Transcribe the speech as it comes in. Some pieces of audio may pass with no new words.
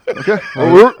Okay.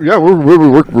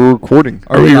 We're recording.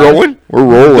 Are we rolling? We're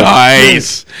rolling.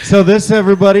 Nice. So this,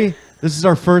 everybody, this is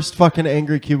our first fucking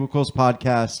Angry Cubicles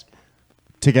podcast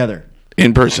together.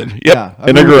 In person. Yep. Yeah,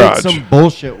 In a we did garage. some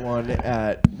bullshit one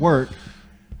at work,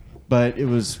 but it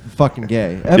was fucking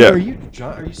gay. Evan, Yeah.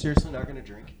 Are you seriously not going to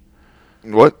drink?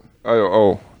 What?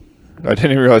 I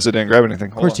didn't even realize I didn't grab anything.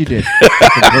 Of course you did.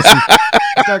 Fucking pussy.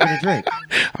 He's not going to drink.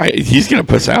 He's going to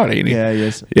puss out, ain't he? Yeah, he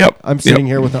is. Yep. I'm sitting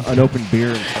here with an unopened beer.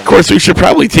 In front Of course, we should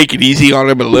probably take it easy on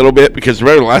him a little bit because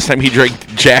remember the last time he drank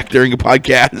Jack during a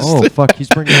podcast? Oh, fuck. He's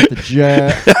bringing out the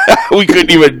Jack. we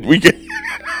couldn't even. He could.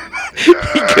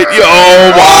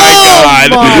 Oh my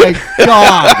God! Oh, my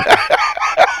God.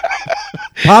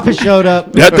 Papa showed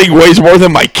up. That thing weighs more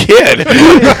than my kid.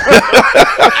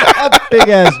 A big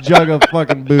ass jug of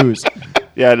fucking booze.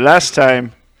 Yeah, last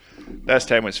time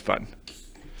was fun.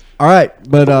 All right,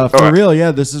 but for right. real,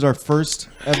 yeah, this is our first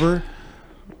ever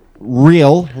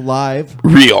real live,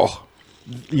 Real.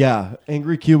 yeah,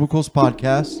 Angry Cubicles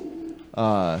podcast.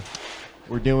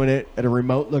 We're doing it at a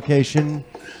remote location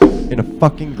in a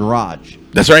fucking garage.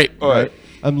 That's right. All right.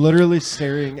 I'm literally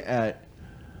staring at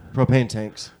propane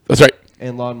tanks That's right.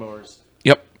 and lawnmowers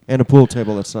Yep. and a pool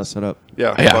table that's not set up.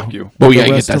 Yeah, Yeah. fuck you. But we The gotta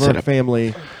get rest that of set our up.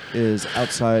 family is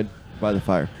outside by the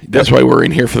fire. That's why we're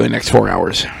in here for the next 4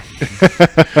 hours.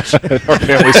 Our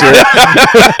family's here.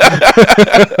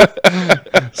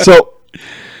 So,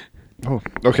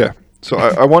 okay. So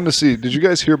I wanted to see. Did you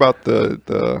guys hear about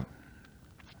the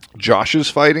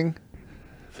Joshes fighting?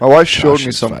 My wife showed me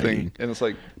Joshes something, fighting. and it's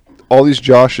like all these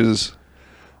Joshes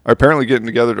are apparently getting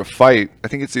together to fight. I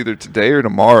think it's either today or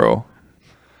tomorrow.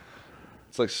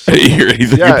 It's like I didn't hear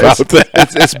anything yeah, about that.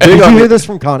 it's Did big you on hear the, this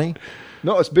from Connie?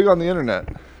 no, it's big on the internet.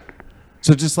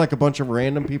 So just like a bunch of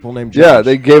random people named Yeah, Josh.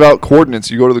 they gave out coordinates.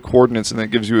 You go to the coordinates, and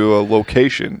it gives you a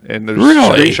location, and there's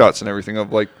Really? screenshots and everything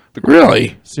of like the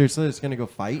Really? Seriously, it's going to go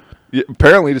fight? Yeah,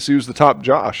 apparently to see who's the top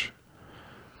Josh.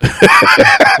 So is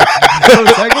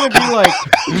that going to be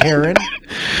like Karen?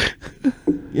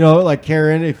 You know, like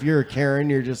Karen, if you're a Karen,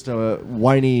 you're just a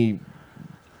whiny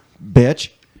bitch.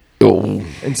 Oh.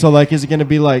 And so, like, is it going to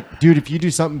be like, dude, if you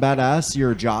do something badass,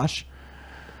 you're a Josh?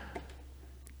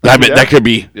 I mean, Yeah. that could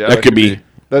be. Yeah, that could be.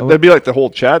 That'd be like the whole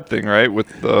Chad thing, right? With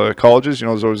colleges, you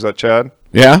know, there's always that Chad,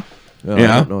 Yeah. I Yeah.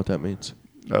 don't know what that means.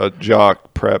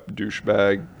 jock, prep,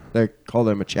 douchebag. They call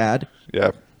them a Chad?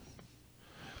 Yeah,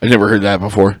 I never heard that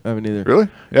before. I haven't either. really?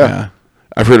 Yeah,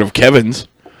 I've heard of Kevin's.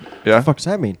 yeah, The fuck does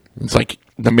that mean? It's like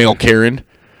the male Karen.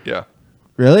 yeah,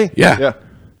 Really? Yeah. yeah.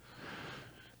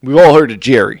 We've all heard of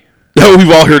Jerry. No, we've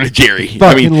all heard of Jerry.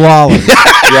 Fucking Lawlers.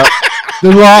 Yeah,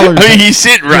 The Lawlers. I mean, he's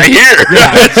sitting right here.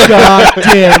 That's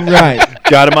goddamn right.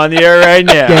 got him on the air right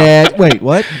now. Dad, wait,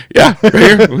 what? Yeah, right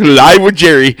here. Live with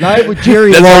Jerry. Live with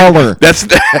Jerry That's Lawler.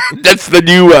 That's the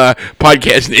new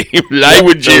podcast name. Live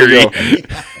with Jerry.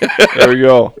 There we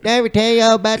go. Did I ever tell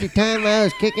y'all about the time I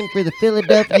was kicking for the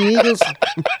Philadelphia Eagles?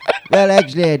 Well,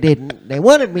 actually, I didn't. They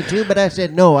wanted me to, but I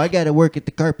said, no, I got to work at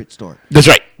the carpet store. That's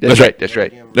right. That's right. That's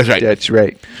right. That's right. That's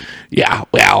right. Yeah.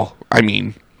 Well, I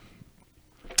mean,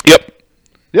 yep.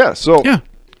 Yeah. So Yeah.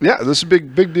 this is a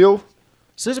big deal.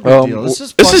 This is a big deal. This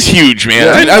is This is fucking- huge,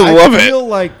 man. Yeah. I love I feel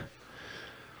it.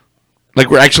 like,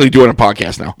 We're actually doing a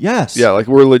podcast now. yes. Yeah, like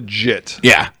we're legit.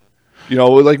 Yeah. You know,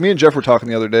 like me and Jeff were talking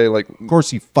the other day. Like, Of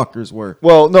course you fuckers were.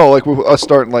 well, no, like with us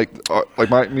starting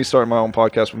me starting my own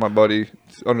podcast with my buddy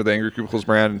under the Angry Cubicles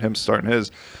brand, and him starting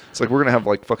his. It's like we're gonna have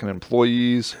like fucking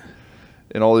employees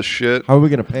and all this shit. How are we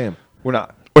going to pay them? We're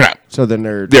not. We're not. So then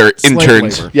they're They're slave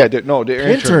interns. labor. Yeah, they're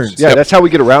interns. Interns. Yeah, Yep. that's how we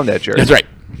get around that, Jerry. That's right.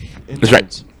 That's right.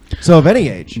 Interns. So of any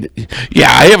age. Yeah,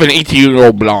 I have an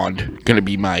 18-year-old blonde going to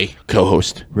be my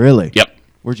co-host. Really? Yep.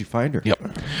 Where'd you find her? Yep.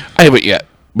 I haven't yet,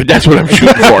 but that's what I'm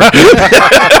shooting for.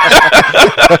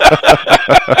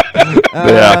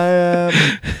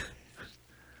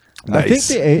 I think Nice.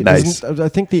 the age. Nice. I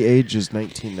think the age is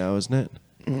 19 now, isn't it?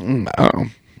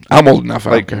 I'm old enough.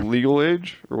 I Like don't care. legal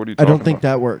age, or what are you? I Talking don't think about?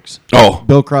 that works. Oh,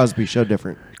 Bill Crosby show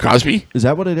different. Cosby? Is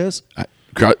that what it is?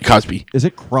 Cosby. Is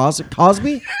it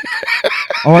Cosby?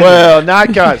 Oh, I Well,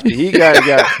 not Cosby. He got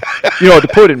the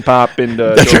pudding pop and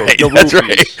That's right. the That's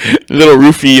roofies. right. Little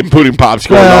roofie and pudding pops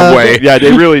going a long way. Yeah,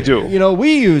 they really do. you know,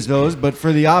 we use those, but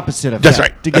for the opposite effect. That's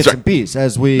right. To get That's some right. peace,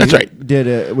 as we That's right. did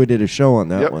a show on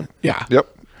that Yep. one. Yeah. Yep.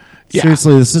 Yeah.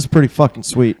 Seriously, this is pretty fucking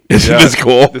sweet. Isn't this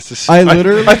cool? This is. I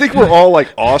literally- I think we're all like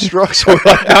awestruck, so we're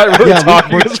like not really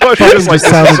talking we're as much. fucking Just like just this is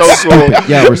sounded so cool. stupid.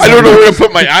 Yeah, we're I don't know where to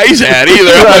put my eyes at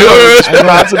either. I'm like, Just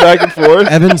bouncing back and forth.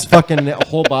 Evan's fucking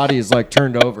whole body is like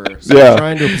turned over. So Yeah. I'm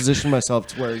trying to position myself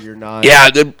to where you're not. yeah,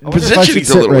 the I wonder if I should positioning's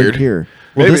a sit little right weird. here.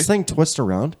 Will Maybe. this thing twist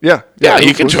around? Yeah. Yeah,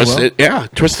 you it'll can twist around. it. Yeah,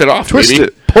 twist it off. Twist maybe.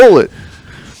 it. Pull it.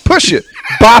 Push it.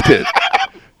 Bop it.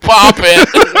 Pop it.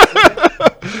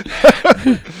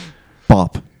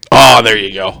 Bop. Oh, there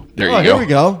you go. There you Oh, go. here we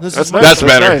go. This That's is nice. nice. That's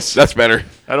better. nice. That's better.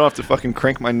 I don't have to fucking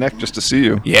crank my neck just to see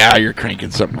you. Yeah, you're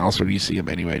cranking something else when you see him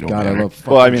anyway. Don't God, I matter. love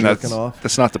fucking Well, I mean, jerking off.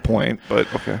 that's not the point, but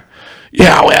okay.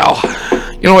 Yeah, well,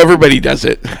 everybody does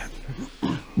it,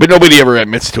 but nobody ever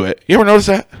admits to it. You ever notice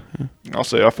that? I'll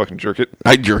say I fucking jerk it.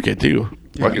 I jerk it too.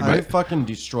 Fucking I right. fucking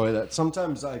destroy that.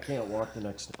 Sometimes I can't walk the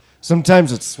next day.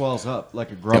 Sometimes it swells up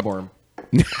like a grub worm.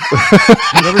 You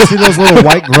ever see those little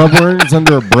white grub worms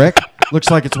under a brick? Looks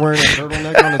like it's wearing a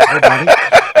turtleneck on its whole body.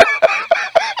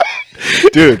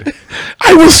 Dude,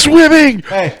 I was swimming.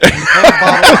 Hey,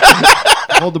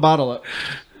 hold the bottle up.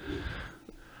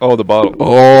 Hold the bottle up. oh, the bottle.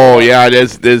 Oh yeah,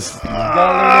 there's. You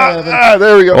gotta lean in, Evan.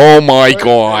 There we go. Oh my You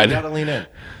God, gotta lean in.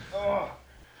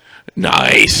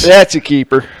 nice. That's a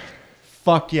keeper.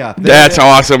 Fuck yeah. That's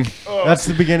awesome. That's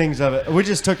the beginnings of it. We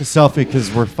just took a selfie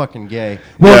because we're fucking gay.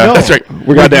 Yeah, that's right.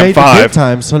 We're goddamn made the 5. good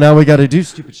time, so now we got to do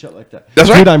stupid shit like that. That's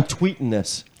Dude, right. I'm tweeting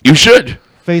this. You should.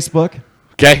 Facebook.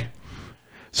 Okay.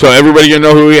 So everybody gonna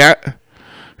know who we at?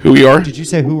 Who we are? Did you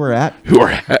say who we're at? Who we're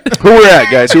at? Who we're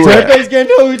at, guys? Who So we're at? everybody's gonna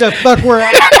know who the fuck we're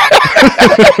at.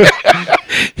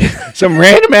 Some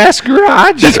random ass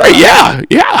garage. That's right. Yeah.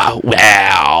 Yeah.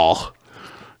 Well,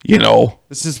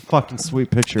 This is a fucking sweet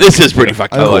picture. this is pretty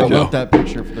fucking I cool. will love that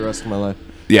picture for the rest of my life.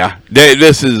 Yeah.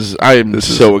 This is. I am This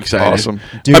is so excited. awesome.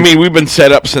 Dude. I mean, we've been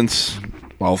set up since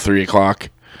 3:00,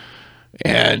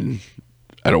 and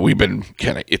we've been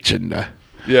kind of itching to.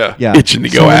 Yeah. Yeah, Itching to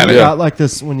go so when at you it. Got like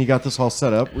this when you got this all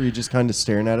set up, were you just kind of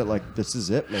staring at it like this is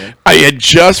it, man? I had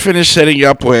just finished setting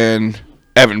up when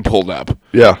Evan pulled up.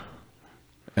 Yeah.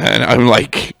 And I'm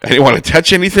like, I didn't want to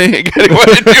touch anything. I didn't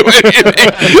want to do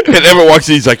anything. And Evan walks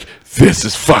in, he's like, this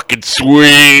is fucking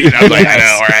sweet. And I was like, I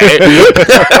know, right?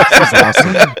 This is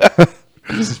awesome.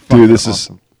 This is fucking Dude,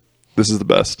 awesome. this is the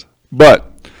best. But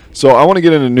so I want to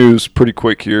get into news pretty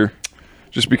quick here,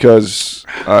 just because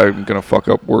I'm gonna fuck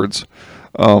up words.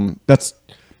 That's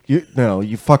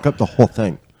you fuck up the whole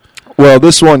thing. Well,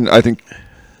 this one I think.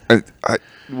 I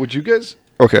would you guys?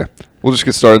 Okay, we'll just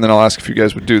get started, and then I'll ask if you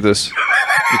guys would do this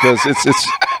because it's.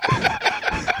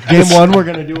 Game one, we're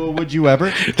gonna do a would you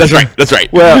ever. That's right. That's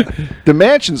right. Well, the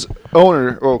mansion's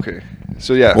owner. Okay,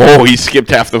 so yeah. Oh, he skipped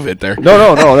half of it there.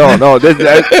 No.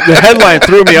 The headline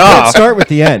threw me Let's off. start with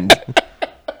the end.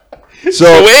 So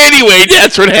anyway,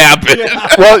 that's what happened.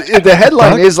 Well, the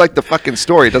headline is like the fucking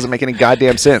story. It doesn't make any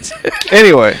goddamn sense.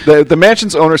 Anyway, the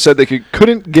mansion's owner said they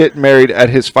couldn't get married at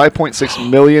his $5.6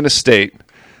 million estate.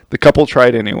 The couple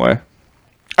tried anyway.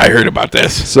 I heard about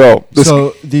this. So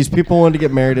These people wanted to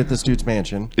get married at this dude's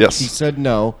mansion. Yes. He said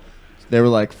no. They were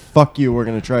like, "Fuck you, we're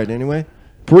gonna try it anyway."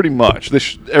 pretty much,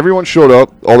 everyone showed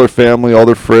up. All their family, all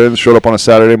their friends showed up on a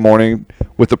Saturday morning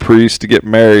with the priest to get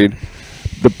married.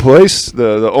 The place,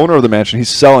 the owner of the mansion, he's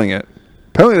selling it.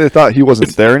 Apparently, they thought he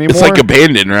wasn't there anymore. It's like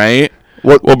abandoned, right?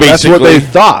 well, that's what they basically-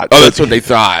 thought. Oh, that's what they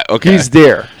thought. Okay. He's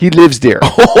there. He lives there.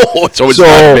 Oh, so it's So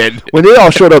not been. when they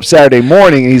all showed up Saturday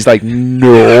morning, he's like,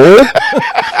 "No."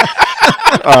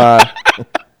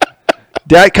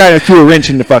 That kind of threw a wrench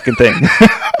in the fucking thing.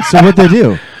 So what'd they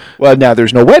do? Well, now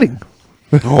there's no wedding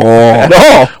Oh, at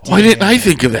all. why didn't I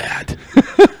think of that?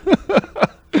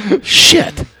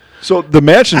 Shit. So the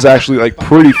mansion's actually like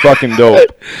pretty fucking dope.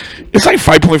 It's like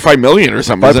 5.5 million or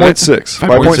something. isn't it? 5.6.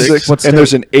 5.6. 5.6. What's And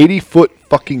there's an 80-foot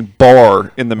fucking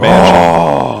bar in the mansion.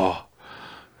 Oh,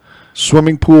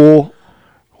 Swimming pool.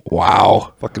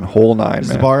 wow. Fucking whole nine, Is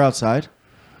man. the bar outside?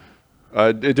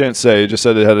 It didn't say. It just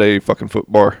said it had a fucking foot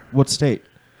bar. What state?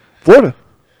 Florida.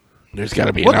 There's got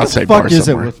to be What an the outside fuck bar is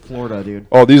somewhere. it with Florida, dude?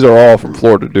 Oh, these are all from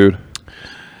Florida, dude.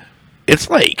 It's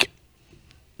like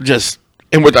just,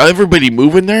 and with everybody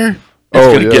moving there, it's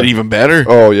Oh, going to yeah. get even better.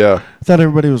 Oh, yeah. I thought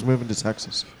everybody was moving to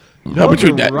Texas. No,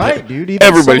 between you're that, right, dude. Even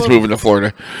everybody's some of- moving to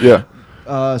Florida. Yeah.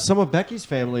 Some of Becky's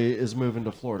family is moving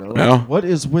to Florida. Like, Yeah. what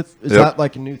is with? Is Yep. that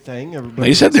like a new thing? Everybody.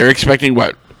 They said they're expecting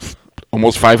what,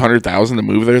 almost 500,000 to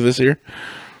move there this year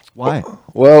Why?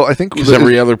 Well, I think because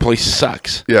every other place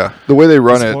sucks. yeah, the way they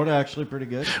run Is it. Florida actually pretty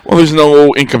good? Well, there's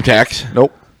no income tax.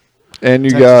 Nope. And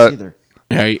you Texas got, either.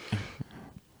 Right?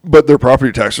 but their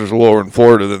property taxes are lower in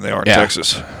Florida than they are in Yeah.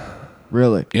 Texas.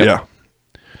 Really? Yep. Yeah.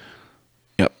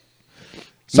 Yep.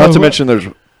 So Not to who- mention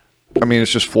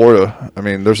it's just Florida. I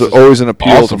mean, there's always an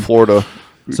appeal awesome. to Florida.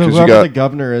 So because whoever you got, the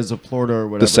governor is of Florida or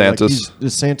whatever, DeSantis.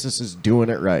 DeSantis is doing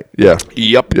it right yeah.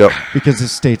 Yep. Yep. because the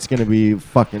state's going to be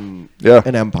fucking Yeah.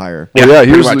 an empire. Well, yeah,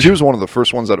 pretty much. he was one of the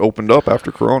first ones that opened up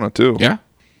after Corona, too. Yeah.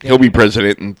 He'll be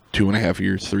president in 2.5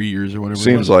 years, 3 years, or whatever. it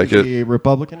Seems is. like Is it. he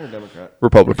Republican or Democrat?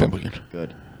 Republican. Republican.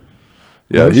 Good.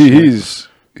 Yeah, Oh, shit.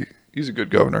 he's a good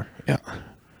governor. Yeah.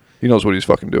 He knows what he's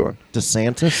fucking doing.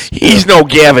 DeSantis? He's no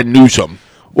Gavin Newsom.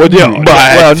 Well, yeah, But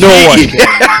well, no one.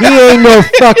 He ain't no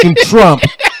fucking Trump.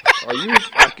 Are you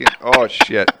fucking? Oh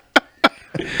shit.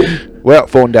 Well,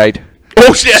 phone died.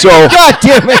 Oh shit! So God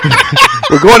damn it.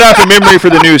 we're going off of memory for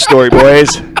the news story,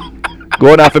 boys.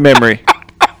 Going off of memory.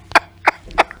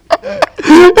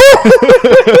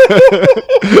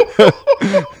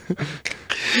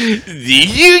 Do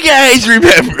you guys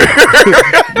remember?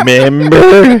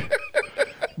 Remember?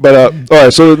 But all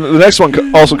right. So the next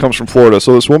one also comes from Florida.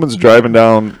 So this woman's driving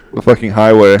down the fucking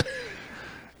highway,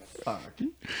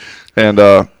 and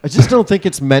I just don't think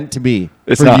it's meant to be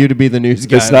It's for not. you to be the news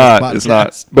guy. it's on not. this It's not.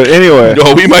 podcast. But anyway,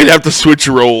 No, we might have to switch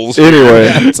roles. anyway,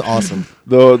 That's awesome.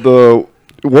 the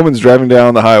woman's driving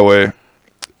down the highway,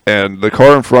 and the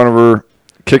car in front of her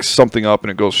kicks something up, and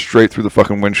it goes straight through the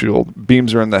fucking windshield,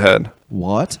 beams her in the head.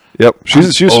 What? Yep, she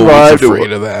always survived.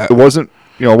 afraid of that. It wasn't,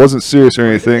 it wasn't serious or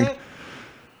anything.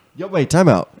 Yo, wait, time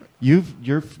out. You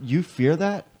fear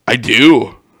that? I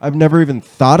do. I've never even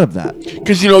thought of that.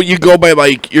 Because, you go by,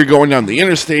 like, you're going down the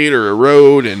interstate or a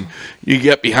road, and you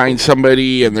get behind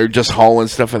somebody, and they're just hauling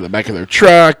stuff in the back of their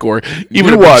truck, or even You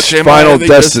a big watch semi, Final they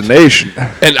just- Destination.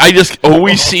 and I just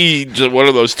always see just one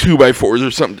of those 2x4s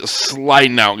or something just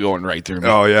sliding out going right through me.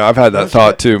 Oh yeah, I've had that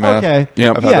thought too, man. Okay.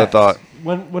 Yep. I've had that thought.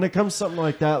 When it comes to something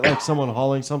like that, like someone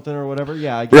hauling something or whatever,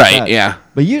 yeah, I get Right, that. yeah.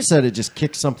 But you said it just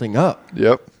kicked something up.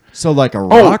 Yep. So like a Oh,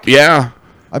 rock? yeah.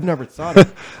 I've never thought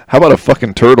of How about a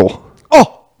fucking turtle?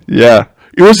 Oh! Yeah,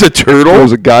 It was a turtle? it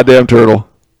was a goddamn turtle.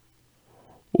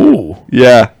 Ooh.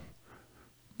 Yeah.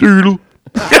 Turtle.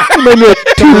 God damn,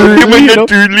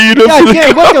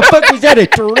 what the fuck was that, a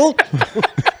turtle?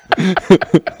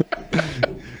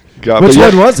 God, Which but yeah.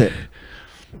 one was it?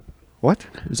 What?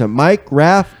 Was it Mike,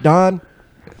 Raph, Don,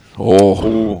 Oh.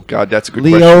 Oh God, that's a good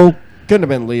question. Leo? Couldn't have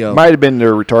been Leo. Might have been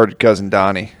their retarded cousin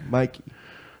Donnie. Mikey.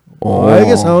 Oh. I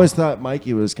guess I always thought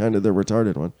Mikey was kind of the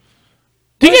retarded one.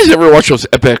 Do you guys ever watch those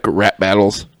epic rap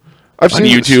battles? I've On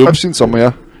seen YouTube? I've seen some.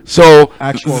 Yeah. So,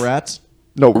 Actual rats?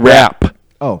 No rap.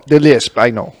 Oh. The lisp.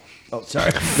 I know. Oh,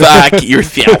 sorry. fuck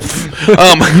yourself.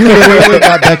 You literally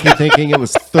got Becky thinking it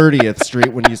was 30th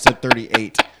Street when you said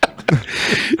 38.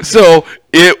 So,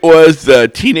 it was the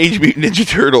Teenage Mutant Ninja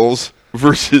Turtles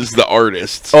versus the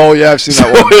artists. Oh yeah, I've seen So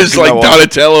that one. it's Seen like that one.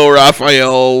 Donatello,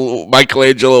 Raphael,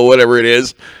 Michelangelo, whatever it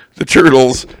is. The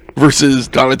Turtles versus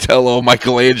Donatello,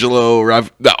 Michelangelo,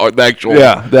 the actual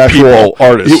the actual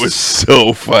artists. It was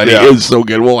so funny. Yeah. It was so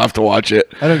good. We'll have to watch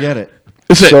it. I don't get it.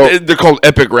 They're called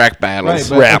epic rap Right, battles.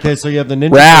 but, Rap. okay, so you have the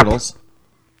Ninja Rap. Turtles.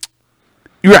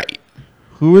 Right.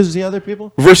 Who is the other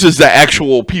people? Versus the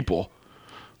actual people.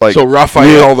 Like So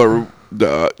Raphael,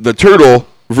 the turtle,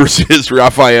 versus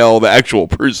Raphael, the actual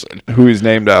person who he's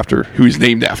named after? who he's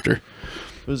named after.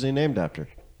 Who's he named after?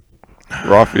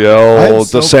 Raphael I'm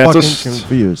so dos fucking Santos.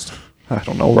 confused. I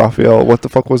don't know. Raphael. What the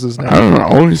fuck was his name? I don't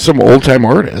know. He's some old time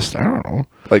artist. I don't know.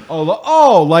 Like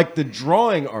Like the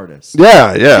drawing artist.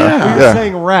 yeah. You're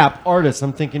saying rap artist.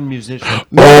 I'm thinking musician.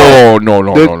 No.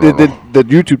 The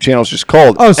YouTube channel is just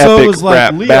called Oh, so Epic it was like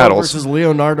Rap Leo Battles. versus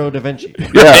Leonardo da Vinci.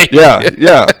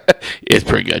 Yeah. It's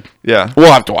pretty good. Yeah.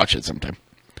 We'll have to watch it sometime.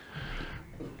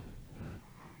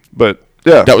 But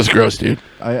yeah, That was gross, dude.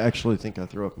 I actually think I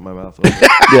threw up in my mouth. A little bit.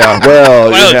 yeah.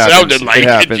 Well, Well, it happens. sounded like it.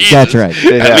 happens. Jesus. That's right.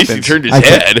 It At least he happens. turned his I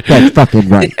said, head. that's fucking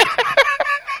right.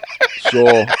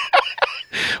 So,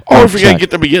 Oh, if we gotta Shut. get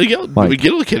the Miguel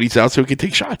Mike. kitties out so we can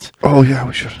take shots. oh yeah,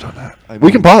 we should have done that.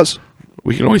 We can pause.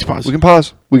 We can always pause. We can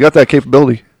pause. We got that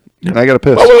capability. And I got to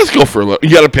piss. Oh, well, let's go for a little.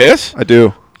 You got to piss? I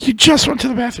do. You just went to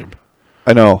the bathroom.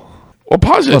 I know. Well,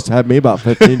 pause Must it. have had me about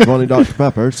 15, 20 Dr.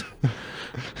 Peppers.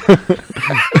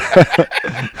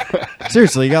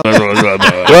 Seriously, you got.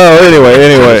 Well,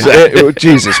 anyway.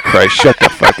 Jesus Christ, shut the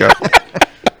fuck up.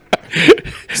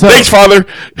 So, Thanks, Father.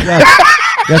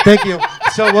 yeah, thank you.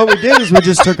 So what we did is we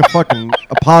just took a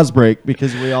pause break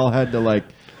because we all had to like.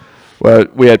 Well,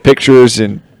 we had pictures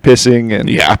and pissing and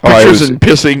Yeah, oh, it pictures was, and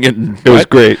pissing and it was what?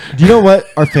 great. Do you know what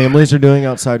our families are doing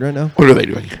outside right now? What are they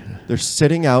doing? They're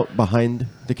sitting out behind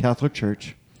the Catholic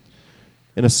Church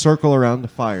in a circle around the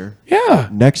fire Yeah.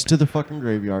 next to the fucking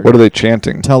graveyard. What are they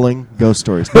chanting? telling ghost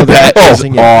stories? No, they're That not is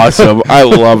kissing it. awesome. I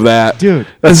love that. Dude.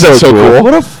 That's so cool.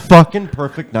 What a fucking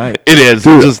perfect night. It is.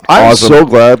 Dude, It's just I'm awesome. so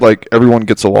glad like everyone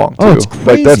gets along too. Oh, it's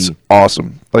Like that's crazy.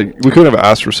 awesome. Like we couldn't have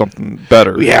asked for something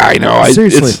better. Yeah, I know.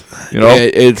 Seriously. You know?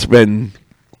 it's been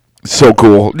so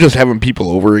cool just having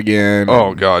people over again.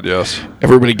 Oh God, yes.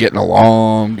 everybody getting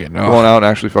along. You know, Going out and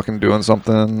actually fucking doing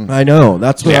something. I know.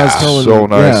 That's what I was Yeah, telling so you.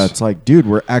 nice. Yeah, it's like, dude,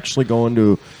 we're actually going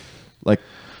to like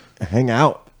hang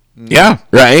out yeah,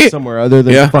 right. somewhere other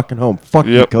than Yeah. fucking home. Fuck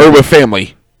you, Yep. Cody. Or with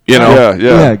family. You know?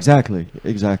 Yeah. exactly.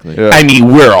 Yeah. I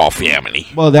mean, we're all family.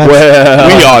 Well, that's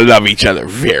We all love each other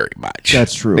very much.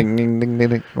 that's true. Ding, ding, ding, ding,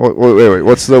 ding. Wait.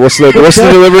 What's the Deliverance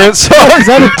song? Is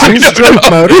that a two-stroke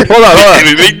motor? Hold on.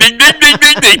 Ding, ding, ding, ding, ding,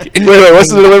 ding, ding. Wait. What's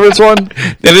the Deliverance one?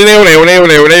 There we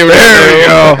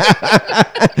go.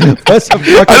 That's a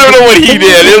fucking- I don't know what he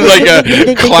did. It was like a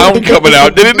clown coming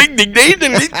out. Ding, ding, ding, ding,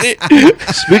 ding, ding.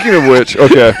 Speaking of which,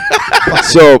 okay.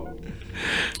 So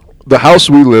the house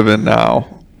we live in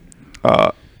now,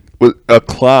 with a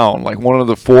clown, like one of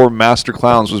the 4 master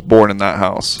clowns, was born in that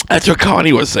house. That's what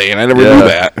Connie was saying. I never knew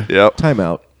that. Yep. Time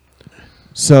out.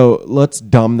 So let's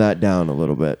dumb that down a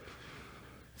little bit.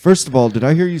 First of all, did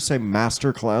I hear you say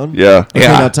master clown? Yeah. Okay,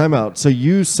 Yeah. now time out. So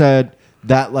you said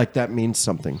that like that means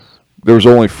something. There was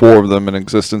only 4 of them in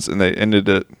existence, and they ended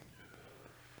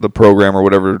the program or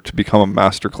whatever to become a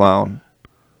master clown.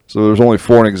 So there's only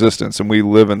 4 in existence, and we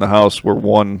live in the house where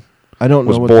one I don't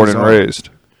was know what born these and are. raised.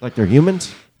 Like they're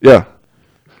humans? Yeah.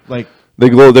 Like They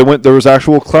went. There was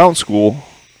actual clown school.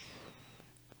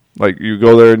 Like you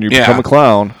go there and you Yeah. become a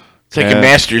clown. It's like a And-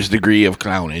 master's degree of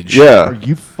clownage. are Yeah.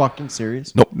 you fucking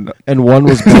serious? Nope. And one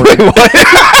was born.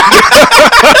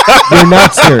 You're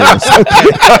not serious. So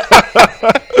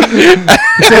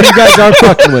you guys are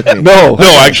fucking with me. No.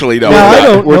 No, actually, no. Now, we're I not.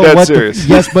 don't We're know dead what serious.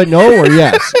 yes but no or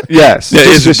yes. Yes. That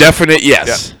is a Just- definite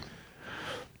yes.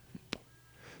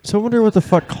 So I wonder what the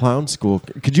fuck clown school.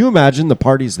 Could you imagine the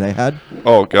parties they had?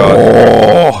 Oh god.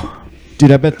 Oh,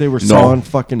 Dude, I bet they were sawing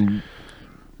fucking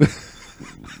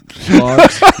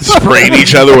logs. spraying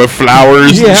each other with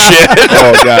flowers Yeah. and shit.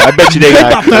 Oh god. I bet you they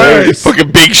got Nice.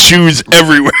 Fucking big shoes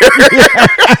everywhere.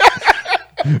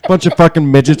 Bunch of fucking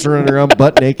midgets running around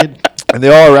butt naked. and they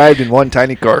all arrived in one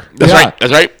tiny car. That's Yeah. right.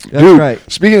 That's right. That's Dude, right.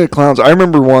 speaking of clowns, I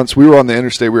remember once we were on the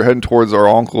interstate. We were heading towards our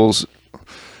uncle's,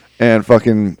 and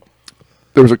fucking,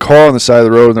 there was a car on the side of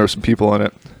the road, and there were some people in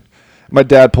it. My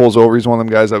dad pulls over. He's one of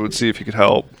them guys that would see if he could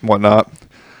help and whatnot.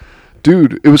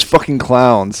 Dude, it was fucking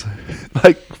clowns.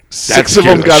 Like six of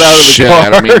them scared got out of the shit car.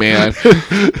 out of me, man.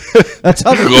 That's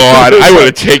how God, I would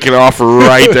have taken off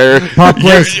right there. Pop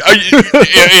quiz.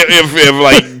 If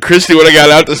like Christy would have got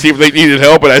out to see if they needed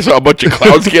help, and I saw a bunch of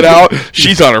clowns get out,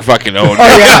 she's on her fucking own.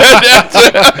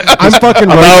 I'm fucking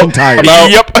raging tired.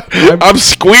 Yep, I'm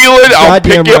squealing. I'll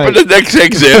Goddamn pick you up right. at the next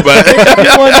exit, but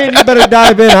Anyone in, you better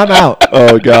dive in. I'm out.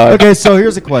 Oh god. Okay, so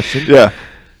here's a question. Yeah.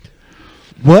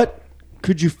 What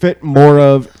could you fit more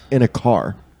of in a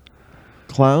car?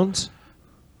 Clowns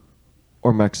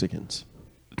or Mexicans?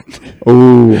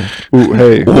 Ooh.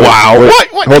 Hey. wow.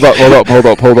 Wait.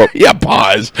 What? Hold up. Yeah,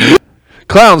 pause.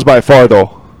 Clowns by far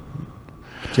though.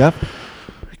 Jeff?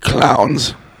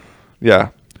 Clowns. Yeah.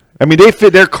 I mean, they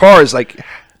fit their cars like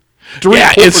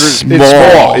Yeah, it's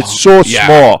three-quarters. small. It's so Yeah.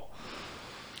 small.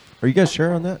 Are you guys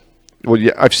sure on that? Well,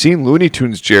 yeah, I've seen Looney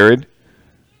Tunes, Jared.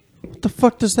 What the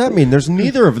fuck does that mean? There's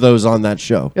neither of those on that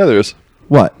show. Yeah, there is.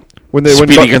 What? When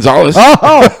Speedy Gonzalez.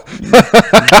 Oh!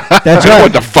 That's I know right.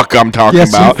 what the fuck I'm talking Yes,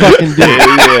 about. you fucking do.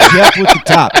 Jeff with the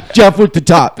top. Jeff with the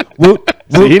top. Woot,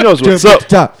 woot, he knows what's Jeff up. with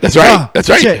the top. That's right. That's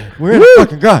right. Shit. We're in a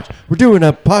fucking garage. We're doing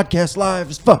a podcast live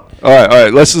as fuck. All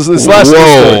right. This last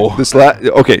Whoa. news story.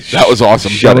 Okay, That was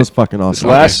awesome. That was fucking awesome.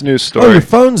 This last news Oh, story. your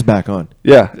phone's back on.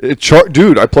 Yeah,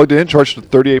 dude, I plugged it in, charged to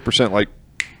 38%. Like,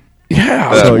 Yeah,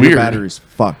 that's So weird. your battery's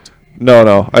fucked.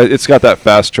 no, it's got that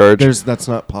fast charge. That's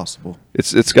not possible.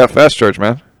 It's got fast charge,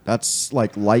 man. That's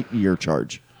like light year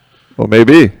charge. Well,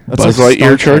 maybe. That's Buzz like Lightyear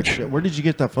Star Trek charge? shit. Where did you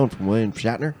get that phone from? William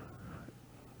Shatner?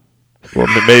 Well,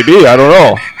 maybe. I don't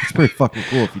know. It's pretty fucking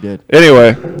cool if you did.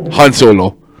 Anyway, Han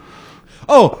Solo.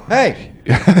 Oh, hey,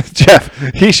 Jeff,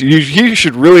 he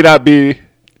should really not be.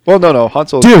 Well, no, Han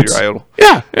Solo's Dudes. your idol.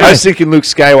 Yeah. I was thinking Luke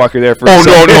Skywalker there for. Oh a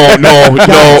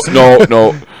second.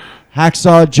 no.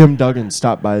 Hacksaw Jim Duggan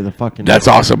stopped by the fucking. That's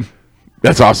awesome.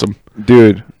 That's awesome.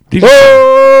 Dude. Did you-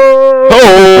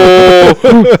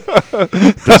 Oh!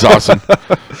 That's awesome.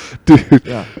 Dude,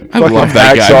 Yeah. I love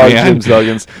that guy, Hacksaw man. Jim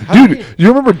Duggins. Dude, you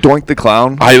remember Doink the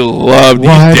Clown? I love these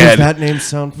Why does dead. that name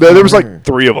sound? There was familiar? like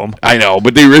 3 of them. I know,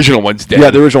 but the original one's dead.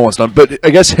 Yeah, the original one's done. But I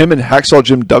guess him and Hacksaw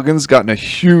Jim Duggins got in a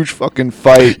huge fucking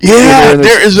fight. Yeah, And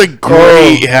there is a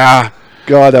great. Yeah,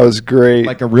 God, that was great.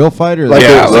 like a real fight or Like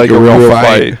Yeah, a, like like a a real real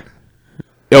fight. fight.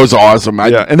 it was awesome.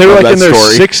 Yeah, and they were love like in that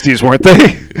their story. 60s, weren't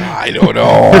they? I don't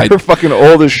know. They were fucking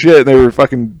old as shit. And they were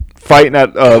fucking fighting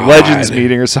at a Legends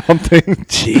meeting or something.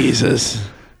 Jesus,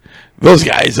 those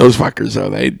guys, those fuckers, though.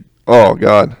 They Oh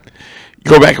God.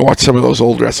 go back and watch some of those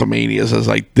old WrestleManias. I was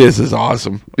like, this is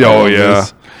awesome. I Oh love yeah.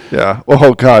 this. Yeah.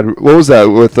 Oh God. What was that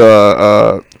with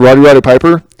Roddy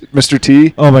Piper, Mr.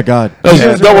 T? Oh my god! That was, You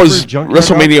guys that remember was Junkyard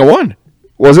Dog? WrestleMania 1.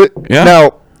 Was it? Yeah.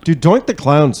 Now Dude, Doink the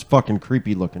Clown's fucking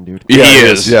creepy looking, dude. He Yeah, he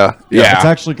is. is. Yeah. Yeah. It's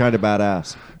actually kind of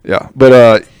badass. Yeah,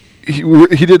 but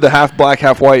he did the half black,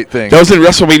 half white thing. That was in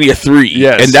WrestleMania 3.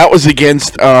 Yes. And that was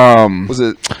against Was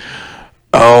it?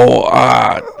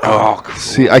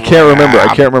 See, I can't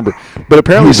remember. But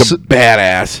apparently, He's a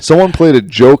badass. someone played a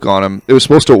joke on him. It was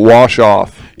supposed to wash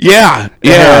off. Yeah.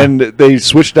 Yeah. And they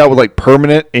switched out with like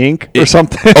permanent ink or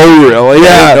something. Oh, really? Yeah.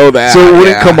 I didn't know that. So it wouldn't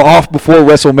Yeah. come off before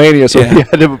WrestleMania. So Yeah. he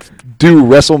had to do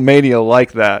WrestleMania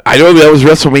like that. I know that was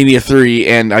WrestleMania 3,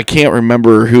 and I can't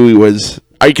remember who he was.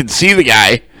 I could see the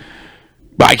guy,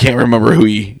 but I can't remember who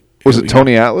he Was it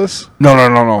Tony Atlas? No.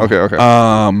 Okay.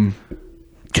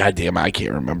 God damn, I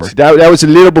can't remember. That was a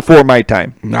little before my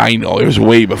time. I know it was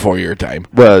way before your time.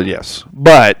 Well, yes,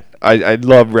 but I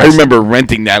love I wrestling. remember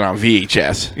renting that on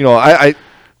VHS. You know, I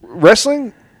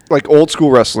wrestling, like old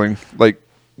school wrestling, like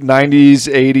 90s,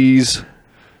 80s.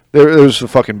 There was the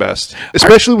fucking best,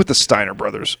 especially with the Steiner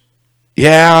brothers,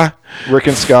 Yeah, Rick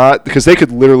and Scott, because they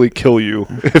could literally kill you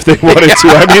if they wanted to.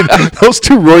 I mean, those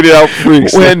two roided out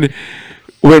freaks.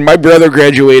 when my brother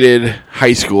graduated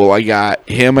high school, I got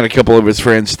him and a couple of his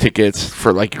friends tickets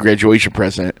for like a graduation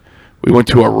present. We went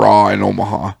to a Raw in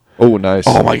Omaha. Oh, nice.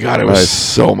 Oh my god, it was Nice.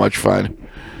 so much fun.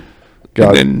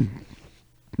 God. And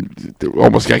then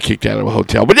almost got kicked out of a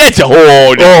hotel, but that's a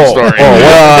whole different story.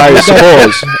 well, I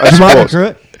suppose. Do you mind suppose.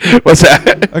 accurate? What's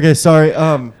that? Okay, sorry.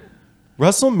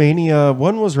 WrestleMania.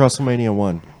 When was WrestleMania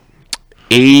 1?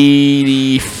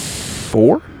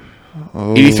 84?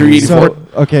 83, 84? So,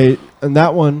 okay, and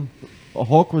that one,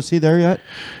 Hulk, was he there yet?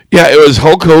 Yeah, it was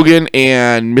Hulk Hogan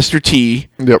and Mr. T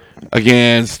Yep.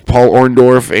 against Paul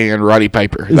Orndorff and Roddy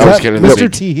Piper. Is That was kind of the Mr.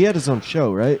 big- T? He had his own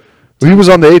show, right? He was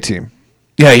on the A team.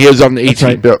 Yeah, he was on the 18.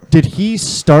 Right. Yep. Did he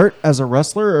start as a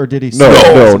wrestler, or did he? No,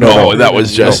 start as no, a that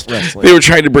was just wrestling? they were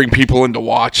trying to bring people in to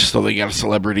watch, so they got a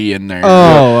celebrity in there.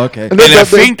 Oh, okay. And and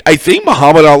then- I think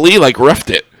Muhammad Ali like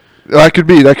reffed it That could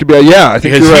be. Yeah, I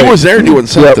think because you're right. he was there doing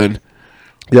something.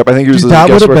 Yep, I think he was Dude, the that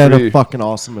would guest have been referee. a fucking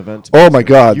awesome event. Oh my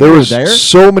God, You there were was there?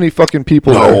 so many fucking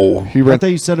people No. there. He I ran. thought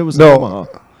you said it was No. in Omaha.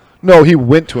 No, he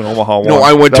went to an Omaha one. No,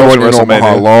 I went That to was one in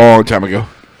Omaha a WrestleMania. long time ago.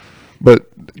 But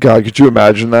God, could you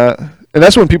imagine that? And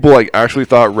that's when people like actually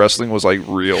thought wrestling was like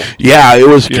real. Yeah, it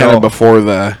was You kind know. of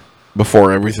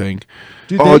before everything.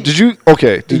 Dude, Oh, they, did you?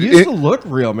 Okay, They did used to look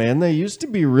real, man. They used to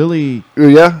be really.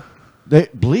 yeah. They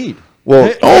bleed. Well,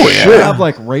 They, oh, they yeah. have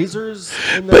like razors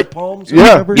in their But- palms. Or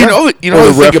yeah. whatever. You Or know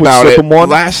the the ref thing would about slip it. him one?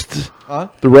 Last,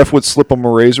 The ref would slip them a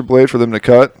razor blade for them to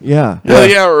cut. Yeah.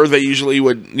 yeah, or they usually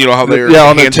would. You know how their Yeah,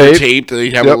 on the hands are tape. taped, and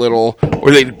they'd have Yep. a little,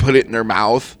 or they'd put it in their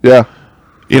mouth. Yeah,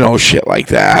 You know, shit like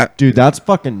that. Dude, that's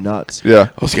fucking nuts. yeah.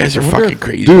 Those guys are wonder fucking if-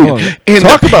 crazy. Dude, And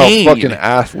talk the about pain. fucking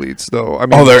athletes, though. I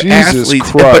mean, Oh, they're Jesus athletes,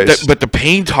 Christ. but the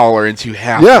pain tolerance you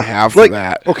have yeah, to have for like,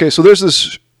 that. Okay, so there's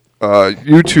this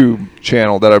YouTube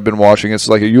channel that I've been watching. It's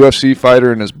like a UFC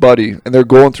fighter and his buddy, and they're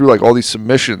going through like all these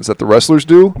submissions that the wrestlers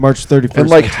do, March 31st. and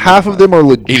like half of them are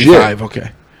legit. 85,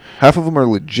 okay. Half of them are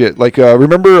legit. Like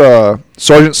remember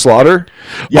Sergeant Slaughter?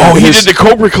 Oh, he his- did the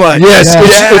Cobra Clutch. Yes,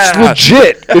 Yeah. it's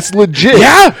legit. It's legit.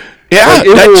 Yeah, yeah. Like,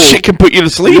 it that will- shit can put you to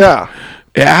sleep. Yeah,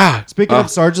 Yeah. Speaking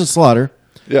of Sergeant Slaughter,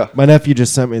 yeah. my nephew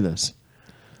just sent me this.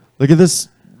 Look at this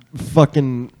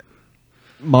fucking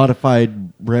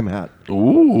modified brim hat.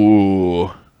 Ooh.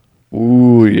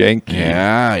 Ooh, Yankee.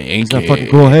 Yeah, Isn't Yankee. that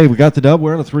fucking cool? Hey, we got the dub.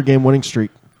 We're on a 3-game winning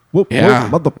streak. Whoop, Yeah.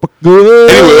 whoop, motherfucker.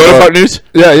 Anyway, what about news?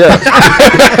 Yeah, yeah.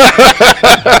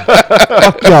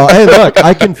 Fuck y'all. Hey, look,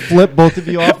 I can flip both of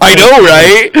you off. I know,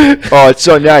 right? Oh, it's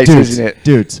so nice, Dudes, isn't it?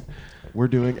 dudes, we're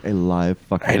doing a live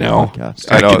fucking I know.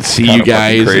 podcast. I know, can it's see kinda you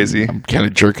guys. fucking crazy. I'm kind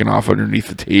of jerking off underneath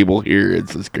the table here.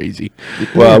 It's just crazy.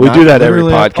 Well, we Not do that every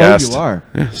literally- podcast. Oh, you are.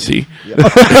 Yeah, see? Yeah,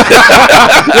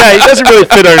 he doesn't really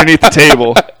fit underneath the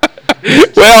table.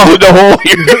 Well, the hole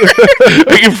here.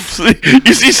 I can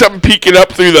you see something peeking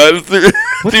up through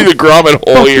the grommet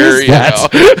hole here. is You that?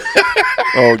 know?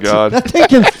 Oh God. That thing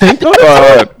can think on it?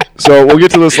 All right. So we'll get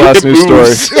to this last It news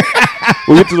moves. story.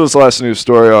 We'll get to this last news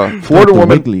story. Florida Like the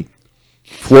woman Wiggly.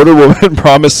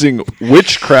 promising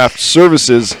witchcraft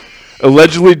services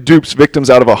allegedly dupes victims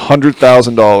out of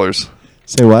 $100,000.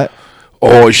 Say what?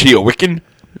 Oh, is she a Wiccan?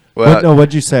 What? No,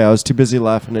 what'd you say? I was too busy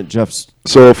laughing at Jeff's.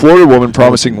 So a Florida woman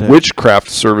promising dick. witchcraft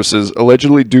services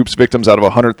allegedly dupes victims out of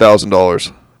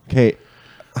 $100,000. Okay,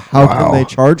 how can they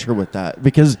charge her with that?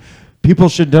 Because people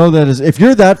should know that if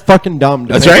you're that fucking dumb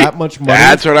to That's pay right. that much money,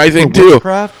 That's what I think, for too.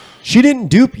 witchcraft, she didn't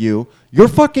dupe you. You're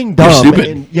fucking dumb. stupid.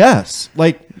 And yes,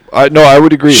 like No, I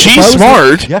would agree. She's I was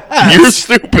smart. Yes. You're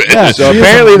stupid. yeah, So she is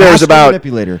apparently a there was master about-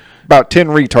 manipulator. About 10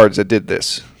 retards that did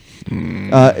this.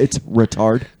 It's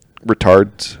retard.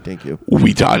 Retards. Thank you.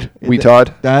 We Todd.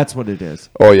 Retard? That's what it is.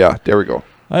 Oh, yeah. There we go.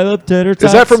 I love tater tots.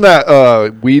 Is that from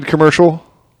that weed commercial?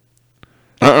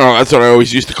 I don't know. That's what I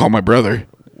always used to call my brother.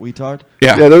 We talked?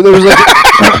 Yeah. Yeah, there was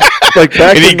like, like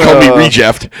back And in he'd call me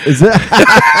Reject. Is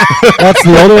that? That's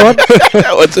the older one?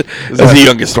 That's the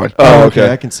youngest one. Oh, okay.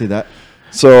 okay. I can see that.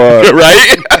 So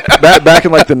Right? back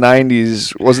in like the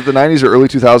 90s, was it the 90s or early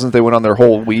 2000s? They went on their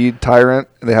whole weed tyrant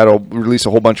and they had to release a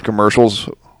whole bunch of commercials.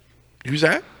 Who's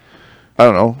that? I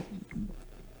don't know.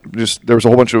 Just there was a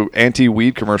whole bunch of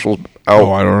anti-weed commercials out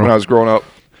Oh, I don't know. when I was growing up,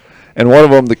 and one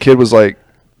of them, the kid was like,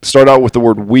 started out with the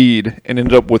word weed and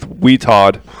ended up with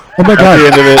weetod. Oh my god! the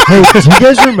end of it. Hey, do you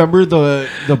guys remember the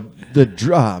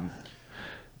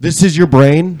This is your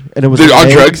brain, and it was The an on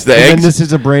egg, drugs, the and then eggs? this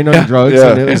is a brain on drugs, yeah.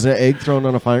 and it was an egg thrown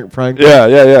on a frying pan.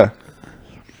 Yeah.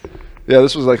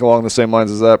 This was like along the same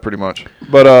lines as that, pretty much.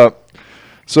 But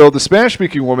so the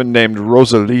Spanish-speaking woman named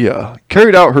Rosalia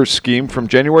carried out her scheme from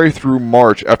January through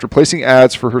March after placing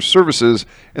ads for her services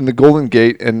in the Golden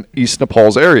Gate and East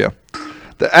Nepal's area.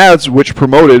 The ads, which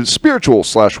promoted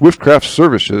spiritual/witchcraft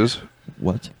services,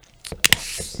 What?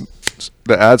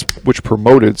 the ads which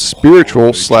promoted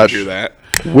spiritual slash Do that.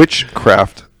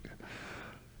 witchcraft.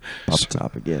 Up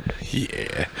top again.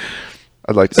 Yeah.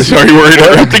 I'd like to see. Sorry, we're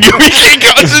interrupting you. We can't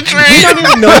concentrate. We don't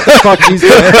even know what the fuck he's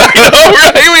doing. I know,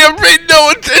 right? We have paid no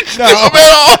attention to him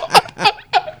at all.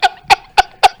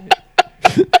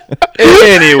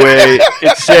 Anyway,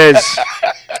 it says.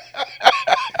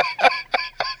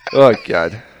 Oh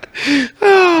God.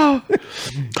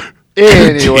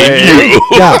 Anyway,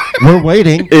 Yeah, we're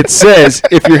waiting. it says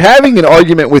if you're having an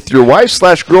argument with your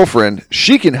wife/girlfriend,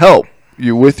 she can help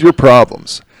you with your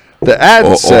problems. The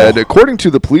ad said, according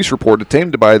to the police report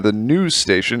obtained by the news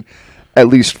station, at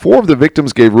least 4 of the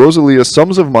victims gave Rosalia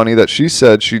sums of money that she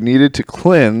said she needed to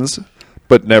cleanse,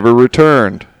 but never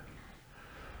returned.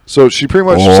 So she pretty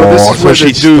much. So this is so where she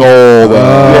the dude. stole them.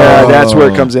 Yeah, that's where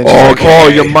it comes in. She's like, Okay. oh,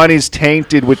 your money's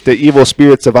tainted with the evil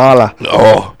spirits of Allah.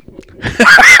 Oh,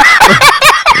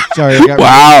 Sorry, I got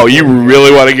wow. You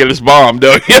really want to get us bombed,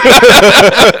 don't you?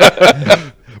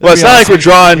 Well, it's not like we're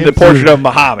drawing the portrait of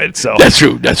Muhammad, so. That's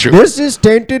true. That's true. This is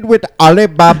tainted with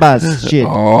Alibaba's shit.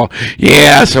 Oh,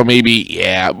 yeah. So maybe,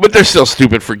 yeah. But they're still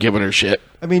stupid for giving her shit.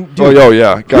 I mean, dude, Oh,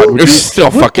 yeah. God, would They're you- still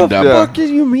what fucking the dumb. fuck do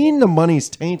you mean the money's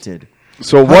tainted?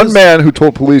 So How one does- man who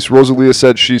told police Rosalia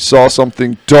said she saw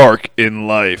something dark in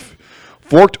life,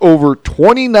 forked over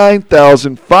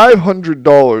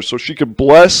 $29,500 so she could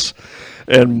bless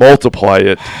and multiply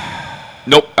it.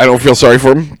 Nope. I don't feel sorry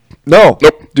for him. No.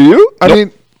 Nope. Do you? I Nope.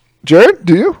 mean, Jared,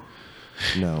 do you?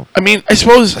 No. I mean, I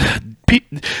suppose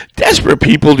desperate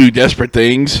people do desperate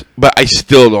things, but I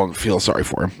still don't feel sorry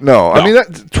for him. No. I mean, that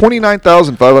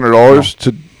 $29,500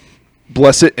 to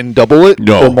bless it and double it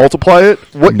No. or multiply it.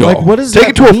 What? No. Like, what does Take that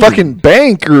it to a mean? fucking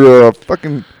bank or a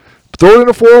fucking throw it in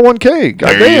a 401k. God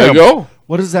There damn. you go.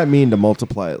 What does that mean to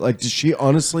multiply it? Like, does she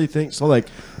honestly think so? Like,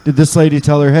 did this lady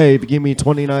tell her, "Hey, if you give me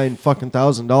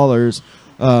 $29,000,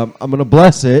 I'm gonna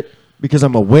bless it because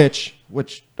I'm a witch"?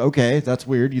 Which, okay, that's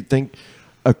weird. You'd think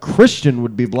a Christian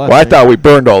would be blessing. Well, I thought we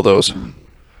burned all those.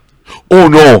 Oh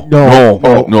no, No.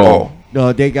 no, no.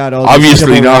 No, they got all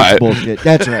Obviously this civil rights not. bullshit.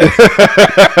 That's right.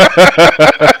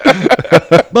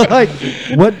 But like,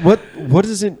 what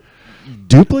does it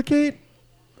duplicate?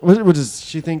 What does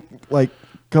she think? Like,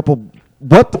 couple?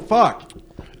 What the fuck?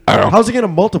 I don't know. How's it gonna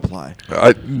multiply?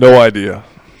 No idea.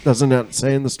 Doesn't that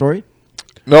say in the story?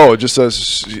 No, it just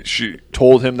says she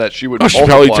told him that she would. Oh, she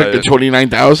probably multiply took the it.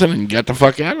 29,000 and got the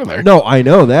fuck out of there. No, I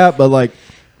know that, but like,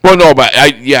 Well, no, but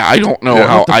I don't know Yeah.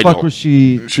 how what the I fuck don't. was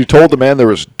she? She told the man there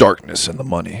was darkness in the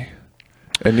money,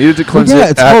 and needed to Well, cleanse yeah,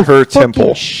 it it's at called her fucking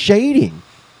temple. shading.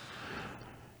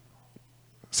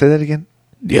 Say that again.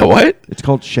 Yeah, what? It's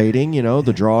called shading. You know,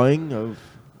 the drawing of.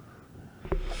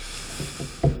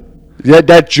 Yeah,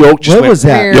 that joke just What went. was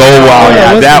that? Oh wow, yeah,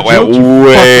 yeah, what's that the went joke, you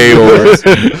way over.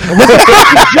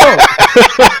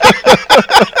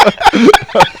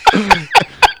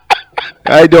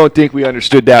 I don't think we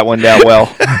understood that one that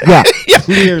well. Yeah,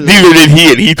 clearly. Neither did he,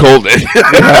 and he told it.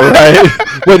 Right?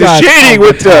 Well, the God, shading oh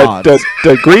with my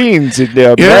the greens in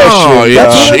there. Yeah, mesh and, yeah,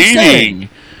 That's what I'm shading. saying.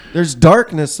 There's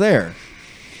darkness there.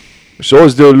 So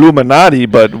is the Illuminati,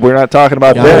 but we're not talking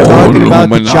about I'm them. talking about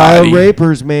the Illuminati. child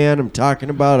rapers, man. I'm talking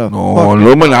about a. No, fucking-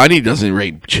 Illuminati doesn't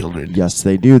rape children. Yes,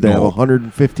 they do. They have No.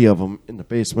 150 of them in the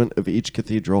basement of each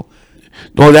cathedral.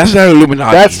 No, that's not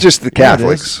Illuminati. That's just the Yeah, it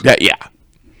Catholics. yeah.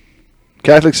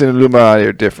 Catholics and Illuminati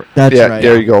are different. That's yeah, right.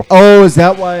 there you go. Oh, is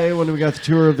that why when we got the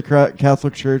tour of the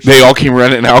Catholic Church? They all came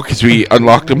running out because we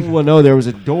unlocked them. Well, no, there was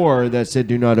a door that said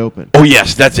 "Do not open," Oh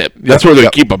yes, that's it. That's where they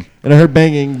keep them. and I heard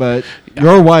banging. But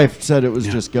your wife said it was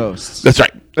just ghosts. That's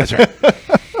right. That's right.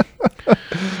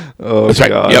 Oh, That's right.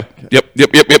 God. Yep.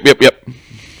 Yep.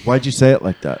 Why'd you say it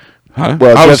like that? Huh?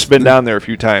 Well, I Jeff's was- been down there a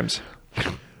few times.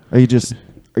 Are you just?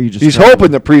 He's trying hoping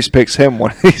to- the priest picks him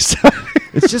one of these times.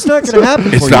 It's just not going to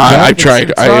happen. It's for not. You, Jeff. I've tried.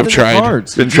 It's I not have in the tried.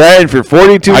 cards. Been trying for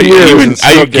 42 I years. and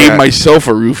still gave can't. myself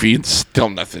a roofie and still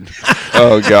nothing.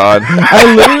 Oh God.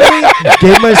 I literally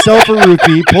gave myself a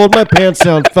roofie, pulled my pants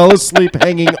down, fell asleep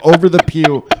hanging over the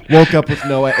pew, woke up with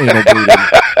no anal bleeding.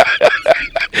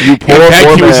 You poor, In fact,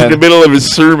 poor he was in man. the middle of his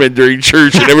sermon during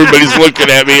church, and everybody's looking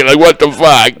at me like, "What the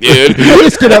fuck, dude?" I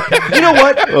just get up. You know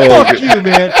what? Oh, Fuck you,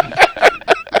 man.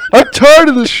 I'm tired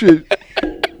of this shit.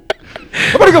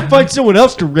 I'm gonna go find someone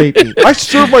else to rape me. I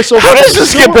serve myself. How up does to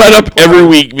this so get many brought up people. every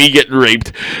week? Me getting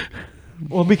raped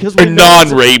Well, because or we know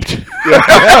non-raped?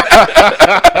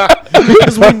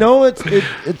 because we know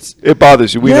it's. It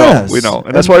bothers you. We Yes. know. We know.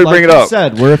 And that's why we like bring it you up.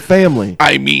 Said we're a family.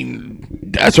 I mean,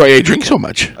 that's why I drink so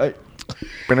much. Nah,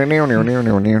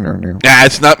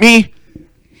 it's not me.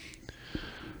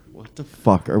 What the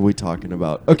fuck are we talking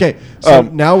about? Okay, so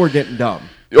now we're getting dumb.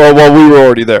 Oh well, we were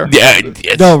already there. Yeah,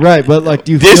 it's- No, right, but like,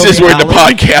 do you? this feel is where the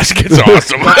alley- podcast gets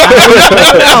awesome.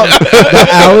 The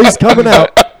alley's coming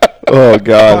out. Oh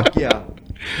God. Fuck yeah.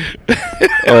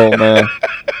 Oh man.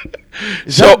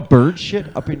 Is So- that bird shit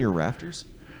up in your rafters?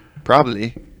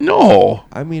 Probably. No,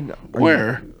 I mean, are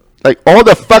where? Like all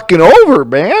the fucking over,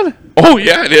 man. Oh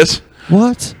yeah, it is. You,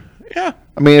 what? Yeah.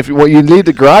 I mean, if you leave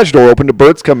the garage door open, the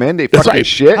birds come in. They That's fucking right.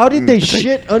 shit. How did and- they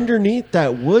shit underneath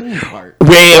that wooden part?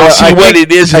 Well, see I what think-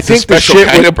 it is. I It's a think the special shit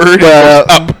kind was- of bird. well, It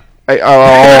goes up.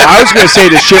 I was gonna say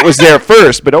the shit was there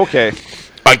first, but okay.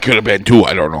 I could have been too.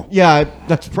 I don't know. Yeah,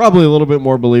 that's probably a little bit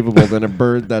more believable than a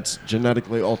bird that's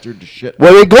genetically altered to shit.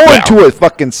 Well, they go Wow. into a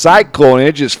fucking cyclone and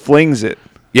it just flings it.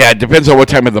 Yeah, it depends on what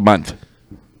time of the month.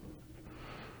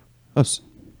 Oh, s-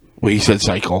 Well, he said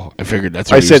cycle. I figured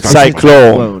that's what I he said was talking about.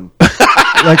 cyclone.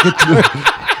 like a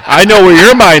I know where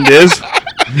your mind is.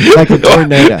 like a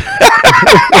tornado.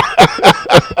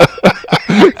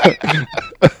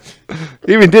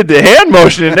 Even did the hand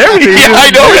motion and everything. Yeah,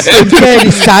 I know.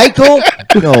 Daddy cycle?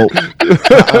 No.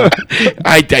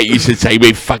 I thought you said say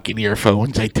my fucking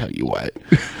earphones. I tell you what.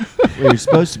 Well, you're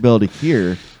supposed to be able to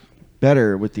hear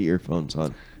better with the earphones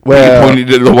on. You Well, pointed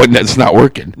to the one that's not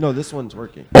working. No, this one's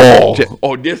working. Oh,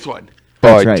 this one.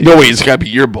 That's right. No way, it's got to be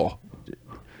your bull.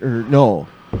 Or no.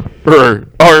 Or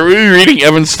are we reading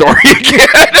Evan's story again?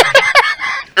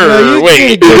 No, you Or wait.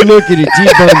 take a good look at a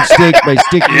T-bone steak by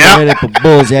sticking Yeah. your head up a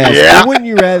bull's ass. Yeah. Or wouldn't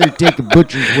you rather take a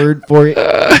butcher's word for it?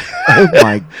 Oh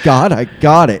my God, I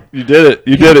got it. you did it.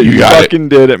 You did it. You You, got it. fucking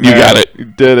did it, You man. got it. You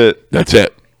did it. That's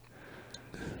it.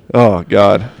 Oh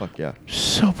God. Fuck yeah.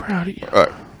 So proud of you. All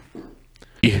right.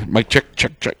 Yeah, Mike, check.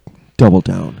 Double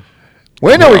down.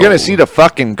 When are we No. gonna see the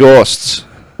fucking ghosts?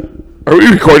 Are we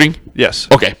recording? Yes.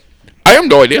 Okay. I have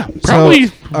no idea. Probably.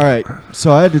 So, all right.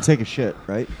 So I had to take a shit,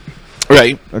 right?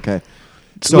 Right. Okay.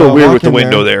 It's a little I weird walk with the in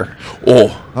window there. Oh,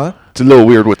 Huh? It's a little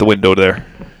weird with the window there.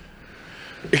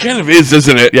 it kind of is,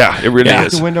 isn't it? Yeah, it really Yeah.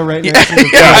 is. The window right Yeah, next to the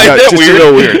yeah, it's isn't just that a weird?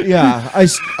 little weird. Yeah, I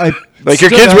Like your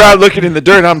stood kids were up. out looking in the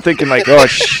dirt, and I'm thinking like, oh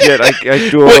shit, I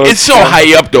do. Well, it's so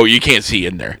high up though, you can't see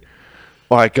in there.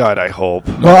 My God, I hope.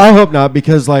 Well, I hope not,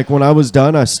 because like when I was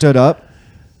done, I stood up,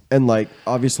 and like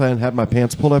obviously I hadn't had my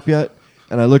pants pulled up yet,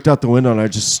 and I looked out the window and I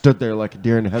just stood there like a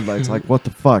deer in the headlights, like what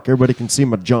the fuck? Everybody can see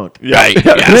my junk. Right. But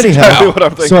Yes. anyhow, exactly what I'm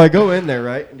thinking. so I go in there,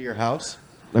 right, into your house.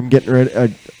 I'm getting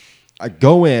ready. I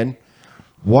go in,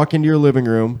 walk into your living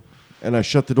room, and I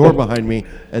shut the door behind me,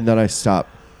 and then I stop.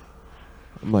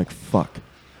 I'm like, fuck.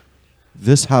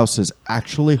 This house is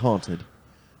actually haunted.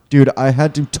 Dude, I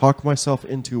had to talk myself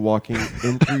into walking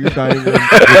into your dining room,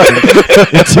 kitchen,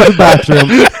 into the bathroom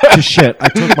to shit. I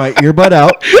took my earbud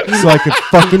out so I could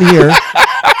fucking hear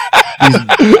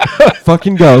these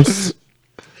fucking ghosts.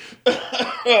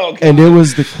 And it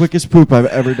was the quickest poop I've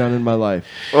ever done in my life.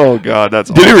 Oh God, that's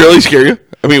Did it awesome. really scare you?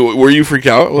 I mean, were you freaked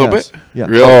out a little Yes. bit? Yeah.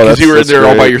 Really? Oh, Because that's- you were in that's there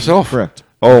all by great. yourself. Correct.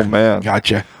 Oh man.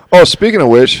 Gotcha. Oh, speaking of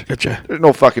which, Gotcha. there's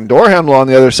no fucking door handle on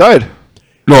the other side.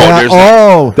 No, Yeah, there's not.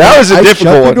 oh, That was a I difficult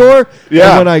shut one. the door. Yeah.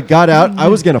 And when I got out, I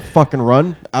was gonna fucking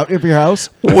run out of your house.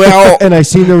 Well, And I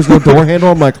seen there was no door handle.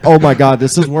 I'm like, oh my God,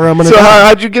 this is where I'm gonna So die.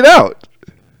 how'd you get out?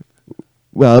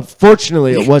 Well,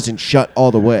 fortunately, it wasn't shut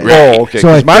all the way. Oh, okay. So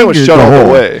I 'cause mine was fingered shut the all the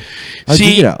hole. way. How'd you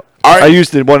see, get out? I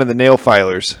used the one of the nail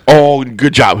filers. oh,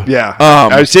 good job. Yeah. I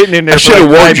I was sitting in there I for should have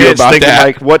like warned 5 you minutes about thinking that.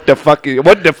 like, what the fuck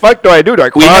do I do? Do I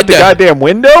We crawl had out the to- goddamn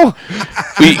window?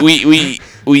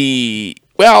 we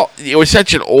well, it was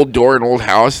such an old door, an old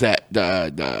house that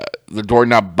the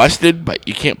doorknob busted, but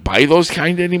you can't buy those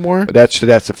kind anymore. That's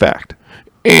a fact.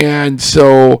 And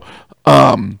so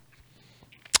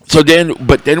So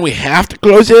then we have to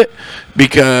close it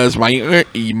because my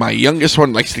youngest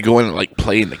one likes to go in and like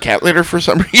play in the cat litter for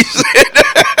some reason.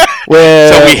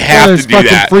 Well, So we have There's to do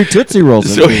fucking that. free Tootsie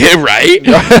Rolls. So in there. yeah,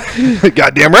 right?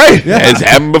 goddamn right. It's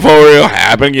happened before, it'll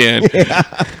happen again.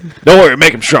 Don't worry,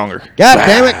 make him stronger. God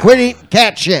damn it! Quit eating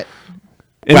cat shit.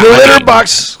 In Well, the I litter didn't-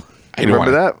 box. I didn't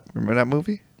Remember wanna- that? Remember that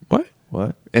movie? What?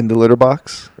 What In the litter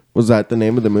box. was that? The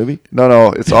name of the movie?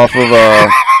 No, it's off of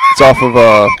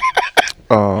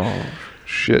oh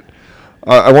shit.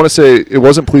 I want to say it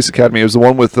wasn't Police Academy. It was the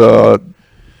one with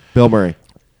Bill Murray.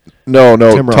 no,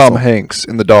 Tim Tom Russell. Hanks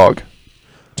in the dog.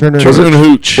 Turner. Turner and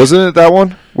Hooch. Wasn't it that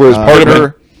one where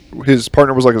Uh, his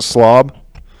partner was like a slob?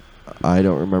 I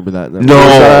don't remember that. No, Was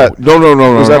that-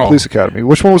 no. Was that no. Police Academy?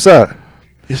 Which one was that?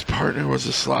 His partner was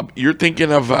a slob. You're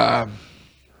thinking of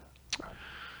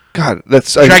God,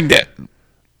 that's Dragnet.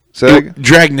 say that-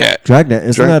 Dragnet. Dragnet.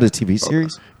 Isn't Drag- that a TV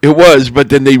series? It was, but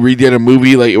then they redid a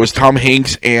movie. Like it was Tom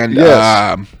Hanks and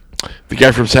Yes. the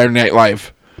guy from Saturday Night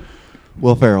Live,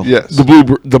 Will Ferrell. yes.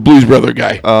 the Blues Brother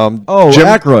guy. Oh, Jim-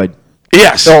 Aykroyd.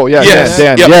 Yes. Oh yeah, Yes.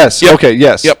 Dan. Yep. Yes. Yep. Okay.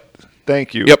 Yes. Yep.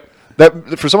 Thank you. Yep.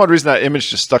 That for some odd reason that image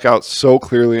just stuck out so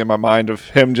clearly in my mind of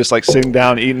him just like sitting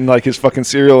down eating like his fucking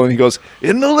cereal and he goes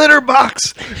in the litter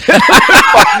box.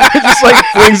 He just like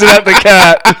flings it at the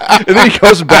cat and then he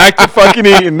goes back to fucking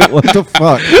eating. What the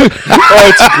fuck?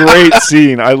 Oh, it's a great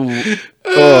scene.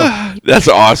 That's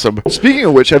awesome. Speaking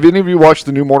of which, have any of you watched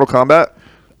the new Mortal Kombat?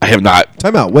 I have not.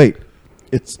 Time out. Wait.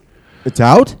 It's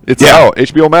out? It's Yeah. out.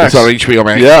 HBO Max. It's on HBO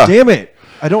Max. Yeah. Damn it.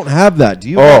 I don't have that. Do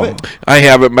you Oh. have it? I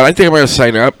have it, but I think I'm going to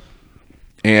sign up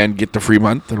and get the free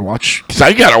month and watch. Because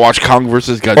I got to watch Kong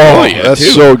versus Oh, Godzilla. yet, that's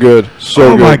too. so good. So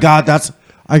Oh good. my god,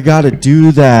 I gotta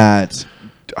do that.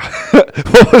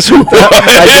 What was with that?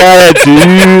 I gotta do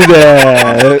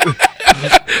that.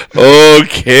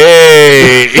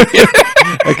 Okay.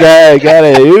 Okay, I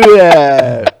gotta do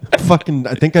that. Fucking,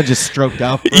 I think I just stroked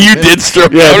out. For a You bit. did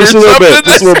stroke Yeah, out just or a little bit.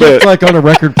 something? Just a little bit. Like on a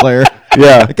record player.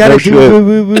 Yeah. I gotta no do shit. woo,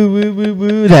 woo, woo, woo, woo,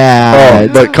 woo, that.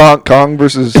 Oh, but Kong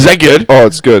versus. Is that good? Oh,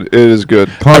 it's good. It is good.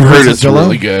 Kong I've heard versus it's Godzilla?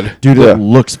 really good. Dude, Yeah. it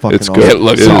looks fucking It's awesome. good. It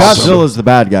looks So awesome. Godzilla's the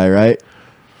bad guy, right?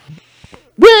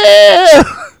 Well,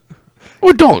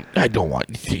 I don't want.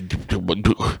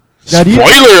 Now, do you-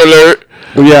 Spoiler alert.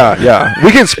 Well, yeah.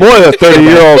 We can spoil a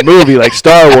 30-year-old movie like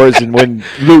Star Wars and when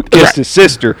Luke kissed right. his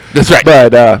sister. That's right.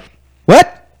 But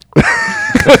What?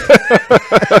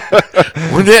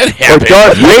 When that or happened.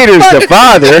 Darth Vader's the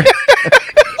father.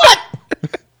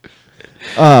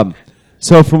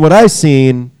 So from what I've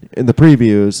seen in the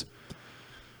previews,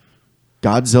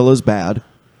 Godzilla's bad.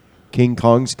 King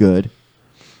Kong's good.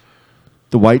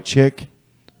 The white chick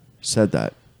said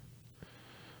that.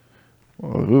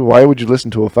 Why would you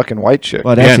listen to a fucking white chick?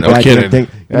 Well, that's Yeah, the no goddamn kidding. thing.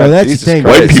 You Yeah, know, that's Jesus the thing.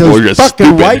 Christ. White It's people those are just fucking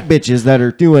stupid. white bitches that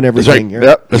are doing everything right. here.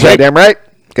 Yep. That's right. Goddamn right.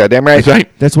 Goddamn right. That's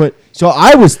right. That's what. So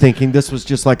I was thinking this was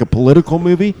just like a political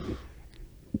movie.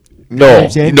 No. You know what I'm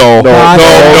saying? No. No. God, No.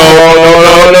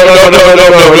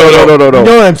 You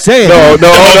know what I'm saying? No.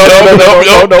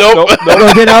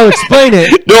 Well, then I'll explain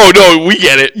it. No, we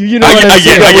get it. You know I what I'm get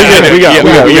saying. it. I get it. We got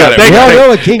it. We got Thank it. We all you. know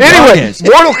what King Kong Anyway, is.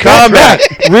 Mortal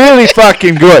Kombat, really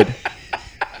fucking good.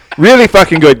 Really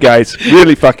fucking good, guys.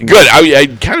 Really fucking Good.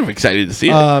 I'm kind of excited to see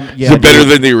it. Is yeah, it better dude.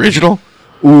 than the original?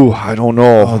 Ooh, I don't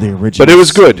know. Oh, the original. But it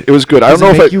was good. It was good. I Does don't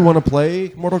know it make if you want to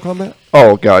play Mortal Kombat?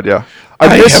 Oh god, yeah.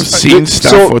 I miss- have seen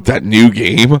stuff so- with that new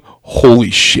game. Holy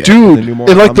shit. Dude, The new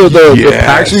Mortal and like the Kombat?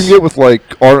 packs you Yes. can get with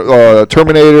like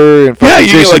Terminator and Yeah, fucking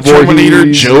you get like Jason Terminator,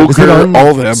 Voorhees. Joker, Is it on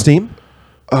all them. Steam?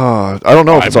 I don't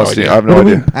know if I it's have on no Steam. idea. I have What no do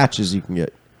you idea. mean patches you can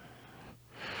get?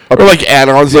 Or like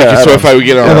add-ons. Yeah, Like, so if add-ons. I would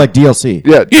get Or a... like DLC?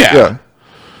 Yeah, Yeah. yeah,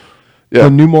 yeah, The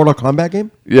new Mortal Kombat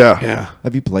game? Yeah.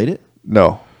 Have you played it?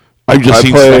 No, I've just I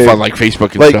seen played- stuff on like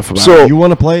Facebook and like, stuff about so- it. You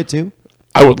want to play it too?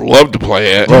 I would love to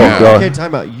play it. Oh, yeah. God. Okay,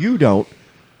 time out. You don't.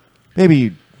 Maybe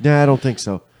you. Nah, I don't think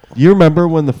so. You remember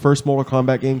when the first Mortal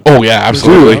Kombat game? Oh, yeah,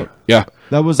 absolutely. out? Yeah.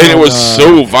 That was. And it on, was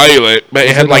so violent, but it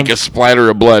was had it like on- a splatter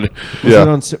of blood. Was Yeah. it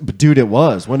on, but dude, it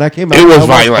was when that came out. It was that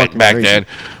violent fucking back crazy. then.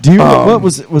 Do you? What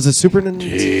was it? Was it Super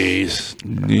Nintendo? Jeez.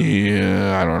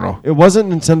 Yeah, I don't know. It wasn't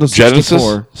Nintendo 64. Genesis?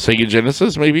 Sega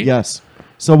Genesis, maybe? Yes.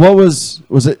 So what was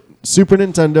it? Super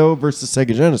Nintendo versus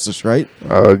Sega Genesis, right?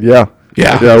 yeah,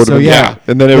 Yeah. that would So, have been. yeah.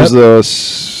 And then it was Yep. the was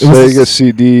Sega the-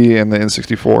 CD and the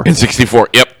N64. In 64.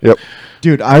 Yep. Yep.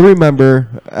 Dude, I remember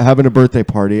having a birthday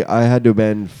party. I had to have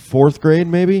been 4th grade,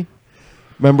 maybe.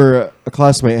 Remember, a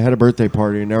classmate had a birthday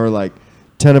party, and there were like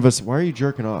 10 of us. Why are you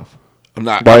jerking off? I'm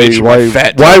not. Why? itching my Why?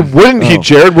 fat Why tongue. wouldn't he, Oh.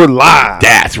 Jared? We're live.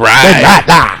 That's right.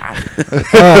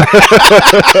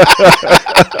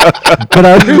 But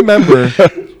I remember,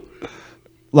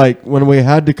 like, when we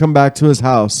had to come back to his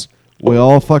house, We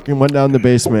all fucking went down the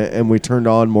basement and we turned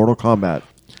on Mortal Kombat.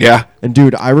 Yeah. And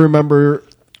dude, I remember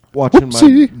watching my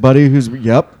Whoopsie. buddy who's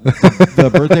the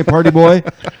birthday party boy,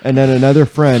 and then another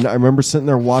friend. I remember sitting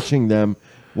there watching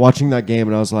that game,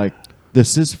 and I was like,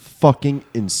 "This is fucking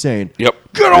insane." Yep.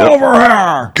 Get over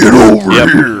here! Get over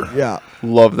here. Yeah.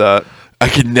 Love that. I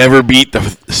could never beat the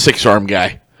 6-arm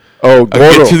guy. Oh, I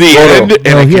get to the Gordo. end, and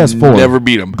No, I he could has 4. never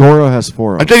beat him. Goro has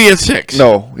 4. I thought he had 6.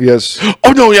 No, he has.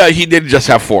 Oh, no, yeah, he did just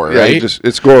have 4, Yeah, right?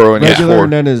 it's Goro and he has Regular, 4.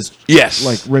 and then his Yes.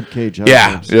 like ribcage. has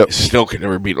Yeah. ribs. Yep. Still could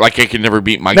never beat. Like, I could never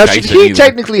beat Mike Now, Tyson should he either.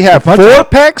 technically have If I 4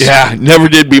 try- pecs? Yeah, never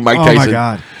did beat Mike Oh Tyson. my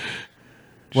god.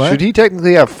 What? Should he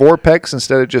technically have 4 pecs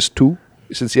instead of just 2,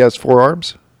 since he has 4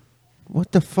 arms?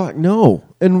 What the fuck? No.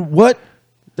 And what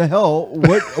the hell?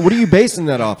 What are you basing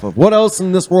that off of? What else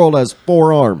in this world has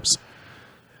 4 arms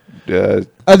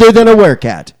other than a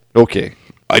werecat? Okay.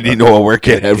 I didn't know a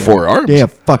werecat had 4 arms. They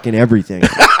have fucking everything.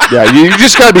 Yeah, you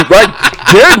just gotta be right.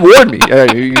 Jared warned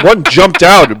me. One jumped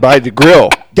out by the grill.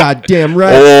 Goddamn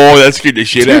right. Oh, that scared the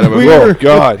shit out of him. we were- Oh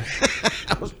God,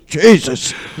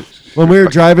 Jesus. When we were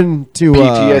driving to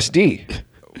PTSD.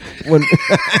 when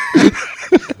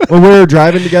when we were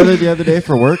driving together the other day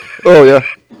for work, Oh yeah.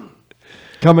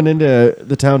 coming into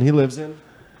the town he lives in,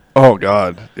 Oh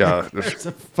God. Yeah. it's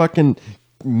a fucking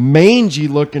mangy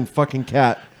looking fucking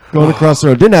cat going across the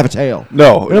road. Didn't have a tail.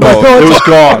 No, And I'm no, like, "Oh, it it's was a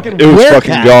gone. It was werecat."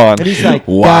 fucking gone. And he's like,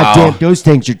 Wow. God damn, those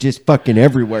things are just fucking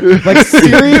everywhere. Like,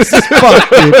 serious as fuck,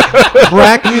 dude.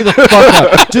 Crack me the fuck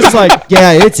up. Just like,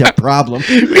 yeah, it's a problem.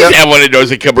 We used to have one of those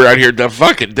that come around here. The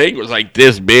fucking thing was like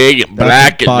this big and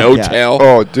black and no bobcat. tail.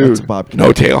 Oh, That's dude. a bobcat.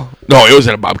 No tail. No, it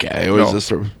wasn't a bobcat. It was No.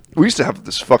 just a... We used to have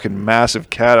this fucking massive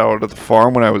cat out at the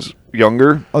farm when I was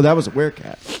younger. Oh, that was a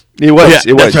werecat. It was.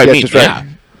 Yeah, it was. that's what I mean, That's right. yeah.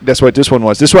 That's what this one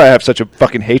was. This is why I have such a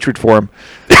fucking hatred for him.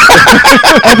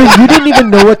 Evan, you didn't even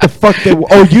know what the fuck they were.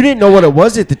 Oh, you didn't know what it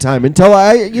was at the time until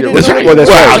you didn't that's know right. what it Well, that's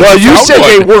was. Wow, right. Well, you found said one.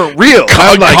 they weren't real.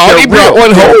 I'm like, Connie they're brought real.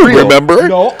 one They're home, real. remember?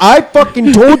 No, I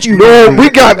fucking told you. No, we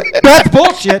got. That's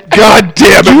bullshit. God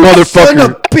damn it, You son of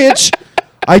motherfucker! a bitch.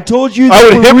 I told you. I they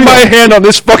would were hit real. my hand on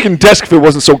this fucking desk if it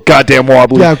wasn't so goddamn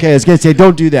wobbly. Yeah, okay. I was gonna say,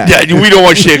 don't do that. Yeah, we don't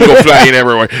want shit to go flying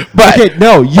everywhere. But Okay,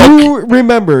 no, you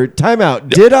remember. Time out.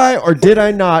 Did I or did I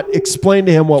not explain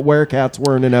to him what werecats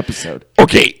were in an episode?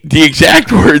 okay, the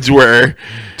exact words were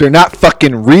They're not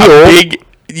fucking a real. big.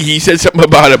 He said something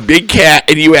about a big cat,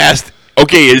 and you asked,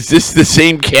 "Okay, is this the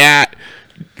same cat?"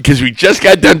 Because we just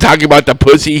got done talking about the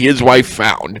pussy his wife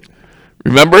found.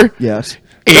 Remember? Yes.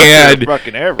 And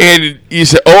fucking ever. and you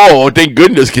said, "Oh, thank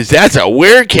goodness, because that's a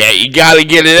werecat. You got to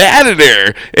get it out of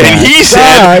there." And he That's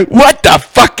said, right. "What the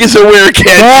fuck is a werecat?"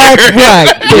 That's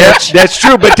right, Yeah, bitch. that's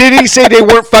true. But did he say they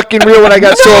weren't fucking real when I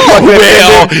got so fucking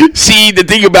Well, offended? see, the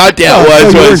thing about that Oh, so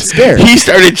you weren't was scared. he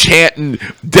started chanting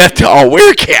 "Death to all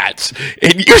werecats,"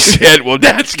 and you said, "Well,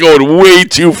 that's going way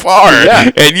too far." Yeah.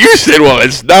 And you said, "Well,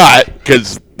 it's not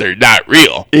because they're not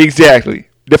real." Exactly.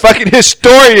 The fucking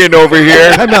historian over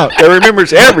here Time out. that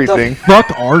remembers everything.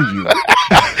 Fuck are you?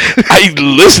 I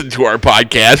listen to our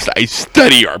podcast. I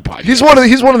study our podcast.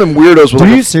 He's one of them weirdos with Do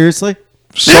like you seriously?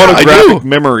 a sonographic Yeah, I do.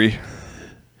 memory.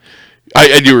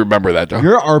 I do remember that though.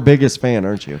 You're our biggest fan,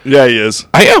 aren't you? Yeah, he is.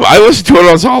 I am. I listen to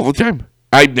it all the time.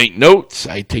 I make notes.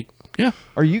 I take. Yeah.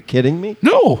 Are you kidding me?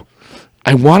 No.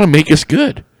 I want to make us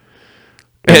good.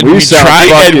 And And we we sound try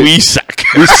fucking- and we suck.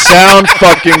 We sound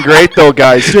fucking great though,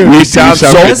 guys. Dude, we we sound do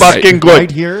so sound good. fucking good.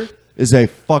 Right here is a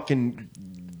fucking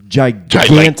Like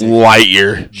gigantic, light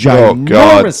year. Oh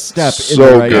god, ginormous step in so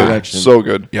the right good, direction. so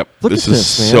good. Yep. Look this at is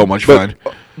this, man. so much But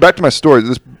fun. back to my story.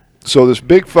 This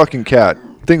big fucking cat.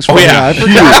 Thing's Oh fucking yeah, I I forgot.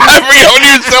 forgot when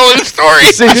you were telling the story.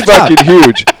 This thing's Good job. fucking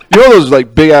huge. You know those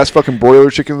like big ass fucking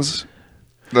broiler chickens?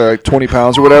 They're like 20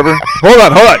 pounds or whatever. Hold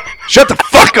on. Shut the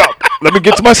fuck up. Let me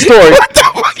get to my story. What the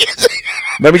fuck is it?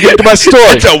 Let me get to my story.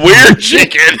 It's a weird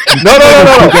chicken. No.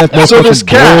 Big ass So this motherfucking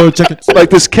cat, broiled chickens. like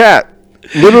this cat,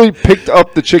 literally picked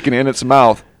up the chicken in its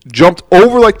mouth, jumped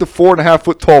over like the 4.5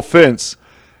 foot tall fence,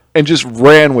 and just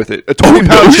ran with it. A 20 pound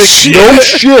no chicken. shit. No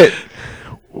shit.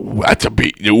 That's a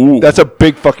big. Ooh. That's a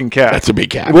big fucking cat. That's a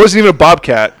big cat. It wasn't even a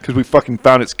bobcat because we fucking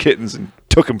found its kittens and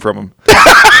took them from him.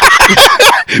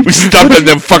 we stuck on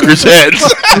them fuckers' heads.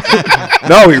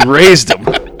 No, we raised them.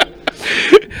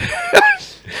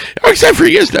 I'm excited for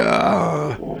you guys.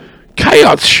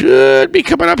 Coyotes should be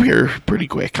coming up here pretty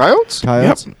quick. Coyotes?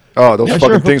 Coyotes? Yep. Oh, those Yeah, fucking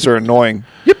sure. things are annoying.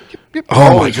 Yep. Oh my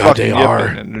Always God, they fucking are.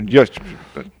 yipping and just-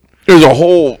 There's a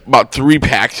whole about 3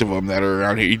 packs of them that are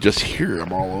around here. You just hear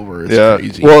them all over. It's yeah.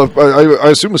 crazy. Well, I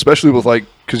assume especially with like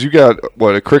because you got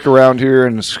what a creek around here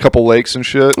and a couple lakes and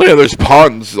shit. yeah, there's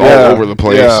ponds all Yeah, over the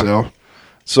place. yeah. So.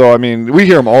 So I mean, we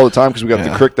hear them all the time because we got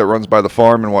the creek that runs by the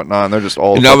farm and whatnot, and they're just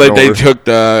all. And now that fucking they over. took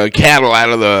the cattle out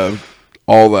of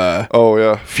all the Oh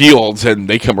yeah. fields, and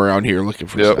they come around here looking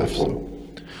for Yep. stuff. So.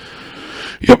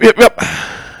 Yep.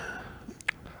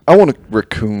 I want a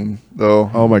raccoon though.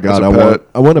 Oh my as god, a I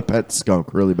pet. want a pet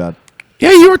skunk really bad.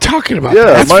 Yeah, you were talking about Yeah,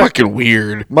 that. That's my- fucking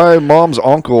weird. My mom's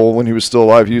uncle, when he was still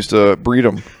alive, he used to breed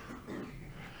them.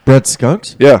 Bred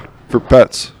skunks? Yeah, for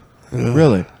pets.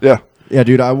 Really? Yeah, Yeah,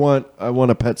 dude, I want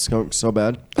a pet skunk so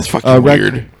bad. That's fucking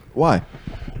weird. Why?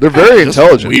 they're very Just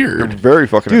intelligent. weird. They're very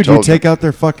fucking Dude, you intelligent. take out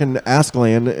their fucking ass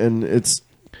gland and it's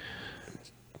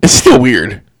It's still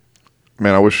weird.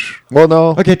 Man, I wish. Well, no.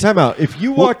 okay. Time out. If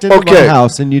you walked into my okay.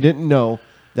 house and you didn't know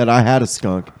that I had a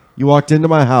skunk, you walked into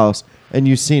my house and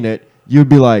you seen it, you'd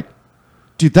be like,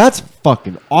 "Dude, that's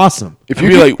fucking awesome." If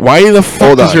You'd you be could- like, why the fuck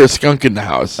Hold is on. there a skunk in the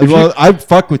house? Well, I'd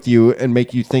fuck with you and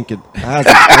make you think it has a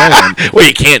gland. Well,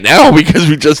 you can't now because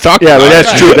we just talked yeah, about but it.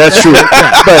 that's true. That's true.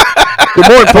 But the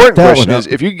more important that question one is,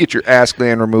 up. if you could get your ass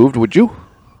gland removed, would you?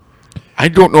 I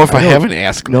don't know if I don't have an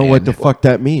ask. Know what the fuck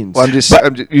that means? Well, I'm just,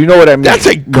 you know what I mean. That's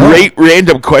a great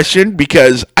random question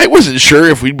because I wasn't sure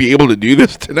if we'd be able to do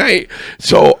this tonight.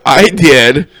 So I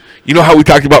did. You know how we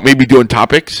talked about maybe doing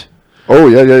topics? Oh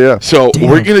yeah. So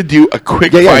we're gonna do a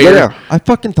quick Yeah. fire. I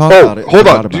fucking thought Oh, about it. hold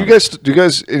forgot on. about Do you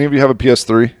guys, any of you have a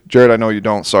PS3? Jared, I know you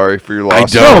don't. Sorry for your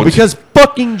loss. don't. No, because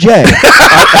fucking Jay,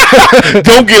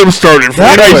 Don't get them started. For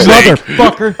that Christ's sake.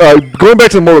 motherfucker. Going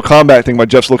back to the Mortal Kombat thing, my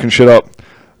Jeff's looking shit up.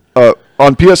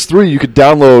 On PS3, you could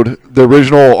download the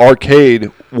original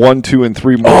arcade 1, 2, and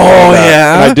 3 Mortal Kombat.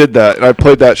 yeah? And I did that, and I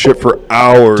played that shit for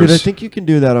hours. Dude, I think you can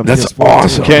do that on That's PS4 too.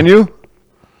 awesome. Can you?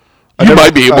 You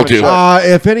might be able to.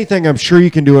 If anything, I'm sure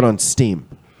you can do it on Steam.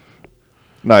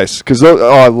 Nice, because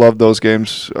I love those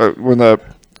games. I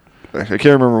can't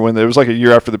remember when it was like a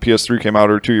year after the PS3 came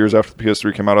out or 2 years after the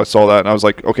PS3 came out. I saw that and I was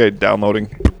like, okay,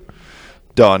 downloading,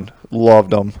 done. Loved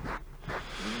them.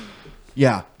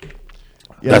 Yeah.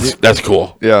 Yeah, dude. That's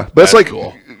cool. Yeah, but it's That's like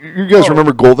cool. you guys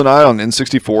remember GoldenEye on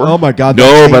N64? Oh my god. No,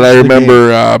 that but I changed the game.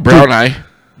 remember Brown Eye.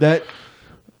 That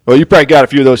Well, you probably got a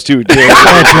few of those too. Jared.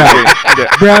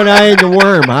 brown eye and the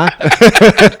worm, huh?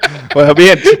 Well,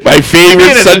 being My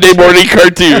favorite Sunday morning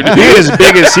cartoon. as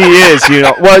big as he is, you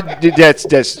know. Well, that's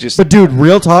just But dude,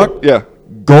 real talk, yeah.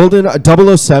 Golden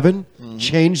 007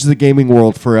 changed the gaming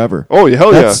world forever. Oh, yeah,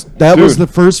 hell yeah. That was Dude.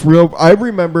 the first real. I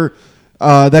remember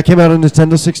that came out on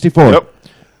Nintendo 64. Yep.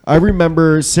 I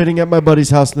remember sitting at my buddy's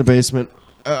house in the basement.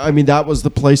 I mean, that was the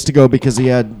place to go because he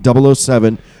had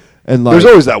 007, and like There's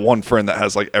always that one friend that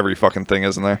has like every fucking thing,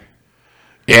 isn't there?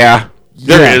 Yeah,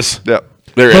 there Yeah. is. Yeah.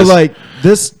 There but is. like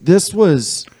this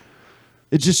was,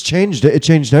 it just changed it. It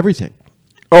changed everything,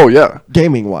 Oh yeah,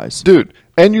 gaming wise. dude.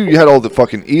 And you had all the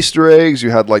fucking Easter eggs.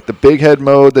 You had like the big head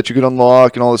mode that you could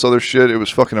unlock and all this other shit. It was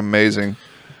fucking amazing.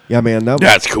 Yeah, man. That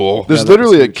That's cool. There's that was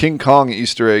literally a huge. King Kong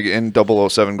Easter egg in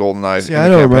 007 GoldenEye. See, I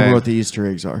don't remember what the Easter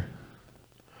eggs are.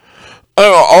 I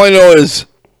don't know. All I know is,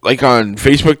 like on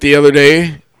Facebook the other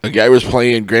day, a guy was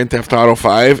playing Grand Theft Auto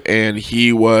 5, and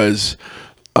he was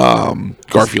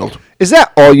Garfield. Is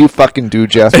that all you fucking do,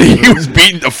 Jeff? He was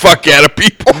beating the fuck out of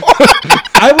people.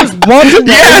 I was watching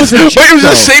that. Yes, it was a but it was the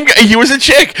chick, same guy. He was a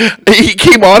chick. He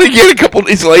came on again a couple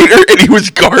days later, and he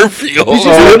was Garfield.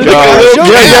 Oh, God.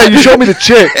 Yeah, you showed me the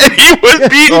chick. And he was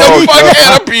beating Oh, the fuck God.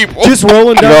 out of people. though. Just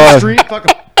rolling down God. the street,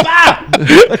 fucking.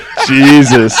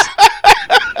 Jesus.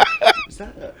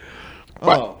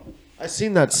 Oh, I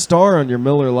seen that star on your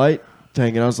Miller Lite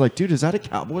thing, and I was like, dude, is that a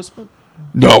Cowboys one?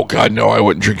 No, God, no. I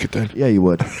wouldn't drink it then. Yeah, you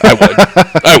would. I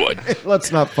would. I would.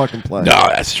 Let's not fucking play. No,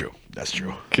 that's true. That's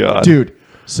true. God. Dude,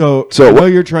 so So I know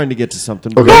what- you're trying to get to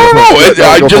something. Okay. No, Go for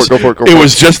it, just go for it, go it for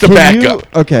was it. just a Can you-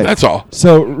 backup. okay. That's all.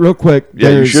 So real quick, Yeah,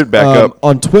 you there's, should back up.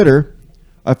 on Twitter.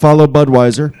 I follow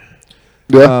Budweiser.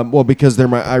 Yeah. Well, because they're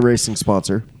my iRacing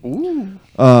sponsor. Ooh.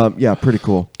 Yeah, pretty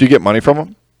cool. Do you get money from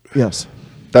them? Yes,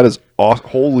 That is awesome.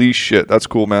 Holy shit. That's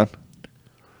cool, man.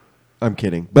 I'm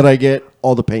kidding, but I get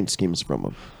all the paint schemes from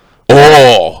them.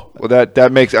 Oh, Well,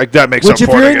 that makes Which, up if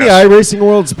for it, you're I in the guess. iRacing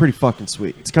world, it's pretty fucking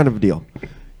sweet. It's kind of a deal.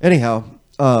 Anyhow,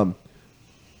 Okay,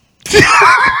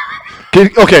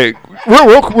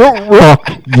 real,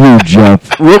 you,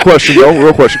 Jeff. real question though.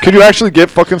 Real question. Could you actually get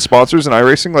fucking sponsors in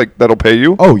iRacing like that'll pay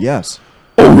you? Oh yes.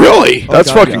 oh, really? That's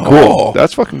God, fucking yeah. cool. Oh.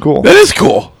 That's fucking cool. That is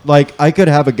cool. Like I could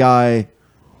have a guy.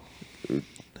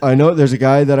 I know there's a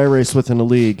guy that I race with in a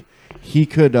league. He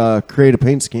could create a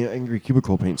paint scheme, Angry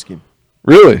Cubicle paint scheme.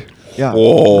 Really? Yeah.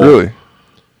 Oh, Really?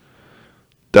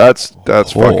 That's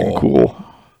fucking Oh. cool.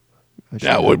 I should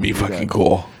that would be do that. fucking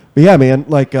cool. But yeah, man.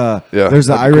 Like there's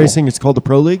the that'd be iRacing. It's called the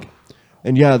Pro League,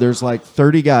 and yeah, there's like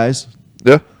 30 guys.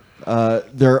 Yeah.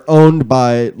 They're owned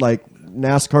by like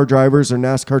NASCAR drivers or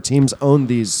NASCAR teams own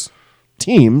these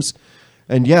teams.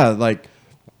 And yeah, like,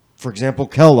 for example,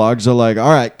 Kellogg's are like,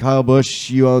 all right, Kyle Busch,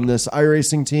 you own this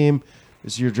iRacing team.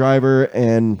 This is your driver.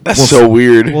 And That's so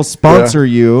weird. We'll sponsor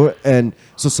you. And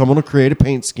so someone will create a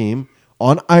paint scheme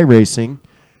on iRacing.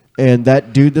 And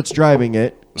that dude that's driving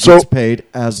it gets paid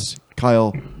as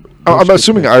Kyle I'm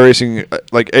assuming iRacing,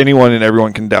 like anyone and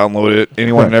everyone can download it,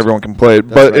 anyone and Correct. everyone can play it,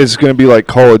 That's but right. it's going to be like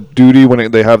Call of Duty when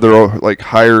they have their own, like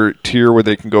higher tier where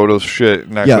they can go to shit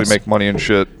and actually Yes. make money and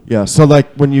shit. Yeah, so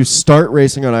like when you start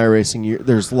racing on iRacing,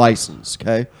 there's license,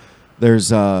 okay?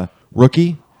 There's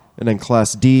rookie, and then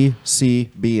class D, C,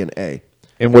 B, and A.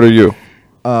 And what are you?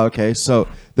 Okay, so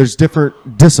there's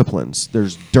different disciplines.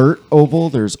 There's dirt oval,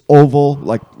 there's oval,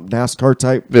 like NASCAR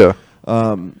type. Yeah.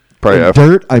 Probably In F.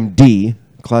 dirt, I'm D,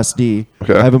 class D.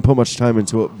 Okay. I haven't put much time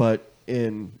into it, but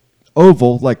in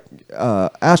oval, like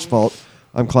asphalt,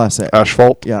 I'm class A.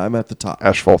 Asphalt. Yeah, I'm at the top.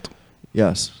 Asphalt.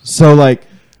 Yes. So like,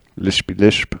 Lispy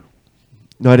lisp.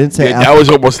 no, I didn't say Yeah, that asphalt. was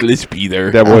almost lispy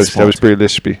there. That was Asphalt. pretty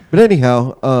lispy. But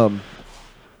anyhow,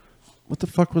 what the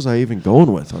fuck was I even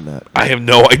going with on that? I have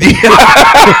no idea.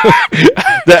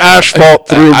 The asphalt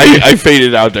through me. I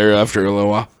faded out there after a little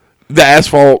while. The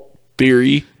asphalt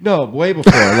theory. No, way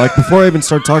before. Like before I even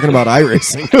started talking about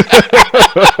iRacing.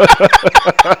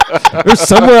 There's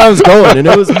somewhere I was going, and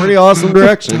it was a pretty awesome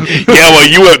direction. Yeah, well,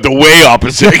 you went the way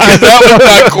opposite because that was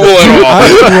not cool at all.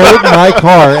 I rode my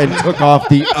car and took off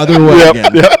the other way Yep,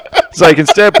 again. yep. It's like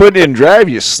instead of putting it in drive,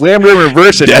 you slammed it in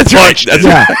reverse and That's right. punched. That's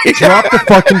Yeah, right. drop the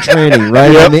fucking tranny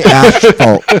right on the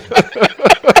asphalt.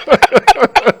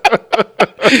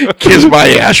 Kiss my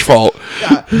asphalt.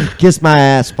 Kiss my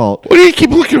asphalt. What do you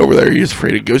keep looking over there? Are you just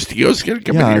afraid of ghosty ghosts gonna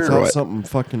come Yeah, I in here or thought what? something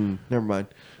fucking. Never mind.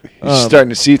 He's starting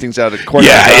to see things out of the corner.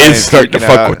 Yeah, of his eye it's and starting to freaking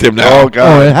fuck out. with him now. Oh Oh,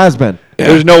 god. it has been.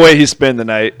 There's no way he's spending the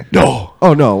night. No.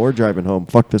 Oh no, we're driving home.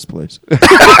 Fuck this place.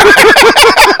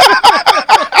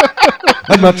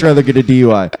 I'd much rather get a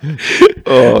DUI.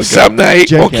 Oh, some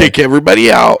night we'll JK. kick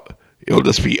everybody out. It'll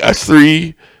just be us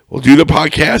three. We'll do the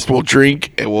podcast. We'll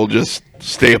drink and we'll just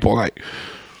stay up all night.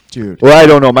 Dude. Well, I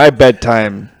don't know. My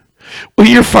bedtime. Well,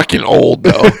 you're fucking old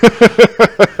though.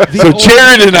 So old-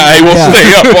 Jared and I will Yeah.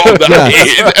 stay up all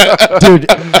Yeah. night.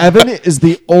 Dude, Evan is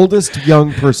the oldest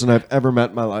young person I've ever met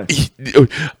in my life.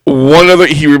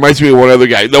 He reminds me of one other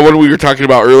guy. The one we were talking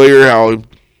about earlier, how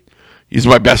he's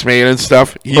my best man and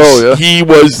stuff. He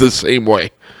was the same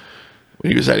way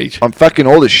when he was that age. I'm fucking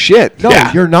old as shit. No,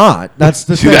 Yeah. you're not. That's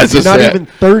the See, thing. that's You're just not it. even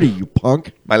 30, you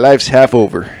punk. My life's half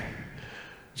over.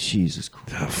 Jesus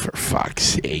Christ. Oh, for fuck's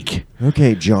sake.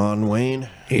 Okay, John Wayne.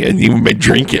 He hadn't even been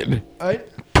drinking. I,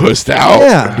 Pussed out.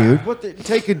 yeah, dude. What the,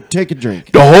 take a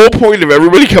drink. The whole point of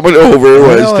everybody coming over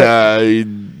was know to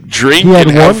drink He had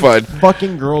and have one fun.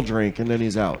 fucking girl drink, and then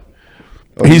he's out.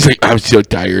 He's like, I'm so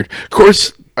tired. Of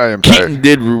course, I am Keaton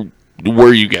tired. did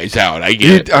wear you guys out. I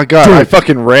get it. Oh god, I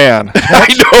fucking ran. I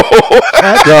know.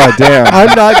 God damn.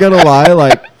 I'm not gonna lie.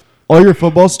 Like all your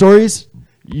football stories,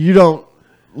 you don't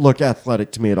look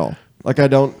athletic to me at all. Like I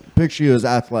don't picture you as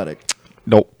athletic.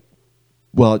 Nope.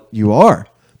 Well, you are.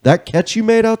 That catch you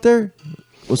made out there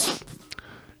was.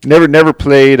 Never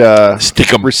played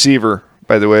Stick 'em. receiver,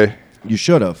 by the way. You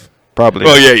should have. Probably.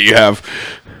 Oh, yeah, you have.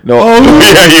 No.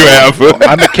 Yeah, you have.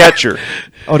 I'm a catcher.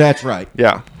 Oh, that's right.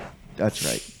 Yeah. That's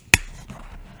right.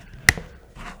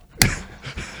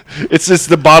 It's just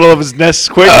the bottle of his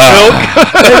Nesquik milk.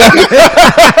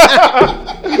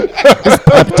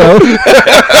 Pepto.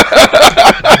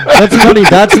 That's funny.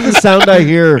 That's the sound I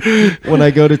hear when I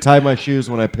go to tie my shoes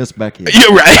when I piss Becky.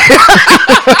 You're right.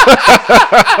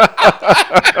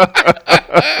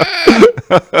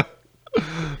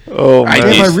 Oh I man. Damn,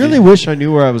 I used- really wish I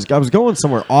knew where I was. I was going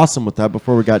somewhere awesome with that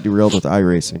before we got derailed with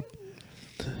iRacing.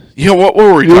 You know, what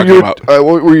were we talking about?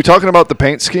 Were you talking about the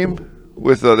paint scheme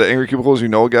with the Angry Cubicles? You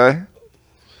know, a guy.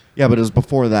 Yeah, but it was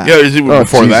before that. Yeah, it was even Oh,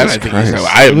 before that. Jesus I think Christ.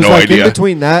 I it have was no like idea. in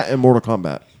between that and Mortal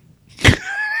Kombat.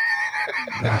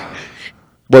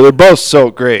 Well, they're both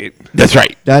so great. That's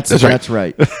right. That's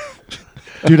right.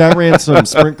 Dude, I ran some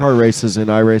sprint car races in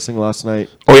iRacing last night.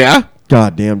 Oh, yeah?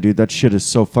 God damn, dude, that shit is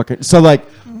so fucking. So, like,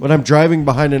 when I'm driving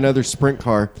behind another sprint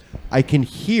car, I can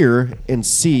hear and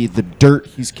see the dirt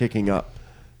he's kicking up.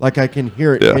 Like, I can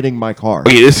hear it Yeah. hitting my car.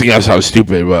 Okay, this thing sounds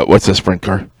stupid, but what's a sprint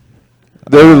car?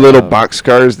 They're little box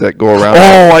cars that go around.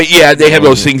 Oh, yeah, they have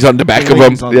those things on the back of them.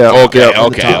 Wings on the- Yeah. Okay, Yeah,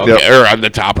 on the okay, top. okay. Or on the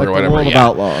top Like or the whatever. World of Yeah.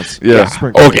 Outlaws. Yeah.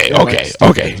 Sprint cars. Okay, They're like okay, stick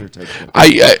okay. figure type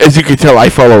shit. As you can tell, I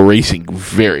follow racing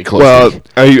very closely.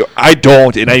 Well, I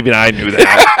don't, and even I knew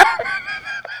that.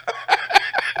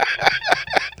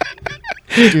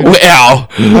 Well,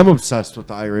 I'm obsessed with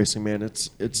the iRacing, man. It's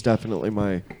definitely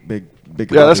my big. Yeah,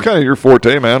 that's hobby. kind of your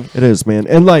forte, man. It is, man.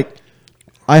 And like,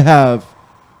 I have.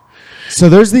 So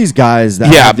there's these guys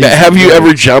that. yeah, have, but these have you really-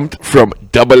 ever jumped from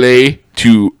AA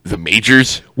to the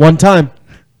majors? One time.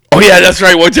 Oh yeah, that's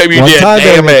right. One time you One did. time,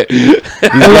 Damn baby. it.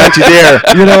 He's got you there.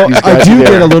 You know, He's I got do you there.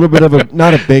 get a little bit of a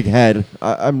not a big head.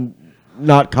 I'm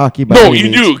not cocky by No, any you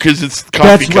means. do because it's coffee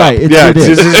That's cup. right. It's, Yeah, it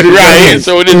is. it's right.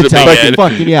 So it is a It's big like head.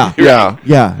 fucking yeah. Yeah.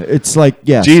 Yeah, it's like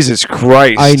yes. Jesus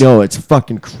Christ. I know it's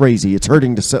fucking crazy. It's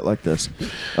hurting to sit like this.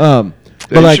 You But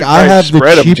like should I probably have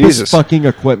spread the 'em, cheapest Jesus. fucking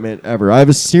equipment ever. I have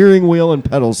a steering wheel and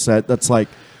pedal set that's like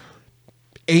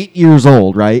 8 years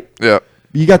old, right? Yeah.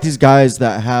 You got these guys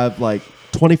that have like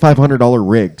 $2,500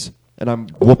 rigs, and I'm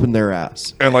whooping their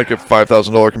ass. And like a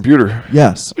 $5,000 computer.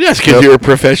 Yes, Yes, because Yep. you're a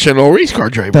professional race car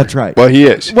driver. that's right. Well, he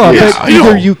is. Well, He is. but I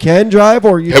know. either you can drive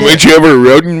or you Haven't can't. you ever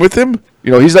ridden with him?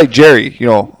 You know, he's like Jerry. You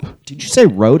know, Did you say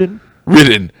Roden?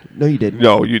 Ridden. No, you didn't.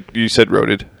 no, you said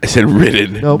roaded. I said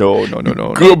ridden. Nope. No.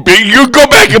 Go big. You go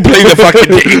back and play the fucking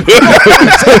game.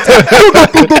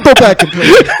 Go back and play.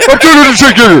 I'm turning the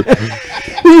trigger.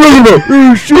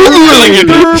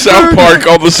 like in South Park,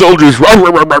 all the soldiers. Well,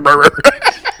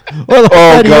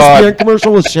 that God. ESPN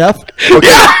commercial with Chef.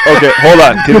 yeah. Okay, hold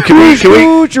on. Can we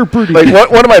Shoot, you're pretty.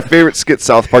 like one of my favorite skits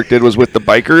South Park did was with the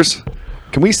bikers.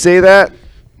 Can we say that?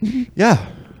 Yeah.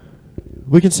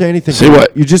 We can say anything. Say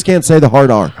what? You just can't say the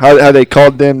hard R. How they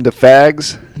called them the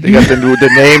fags? They got them the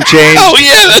name change. Oh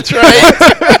yeah, that's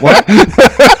right. What?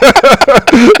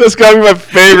 That's gotta be my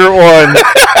favorite one.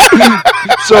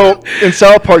 So in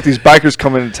South Park, these bikers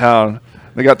come into town.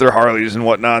 They got their Harleys and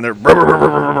whatnot. And they're,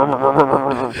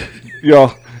 you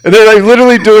know, and they're like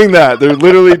literally doing that. They're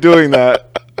literally doing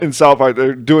that in South Park.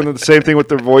 They're doing the same thing with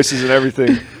their voices and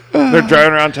everything. They're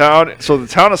driving around town. So the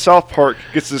town of South Park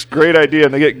gets this great idea,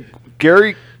 and they get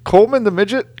Gary Coleman, the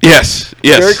midget. yes.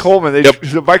 Gary Coleman. Yep.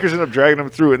 The bikers end up dragging him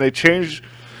through, and they change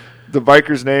the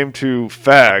biker's name to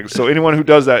Fag. So anyone who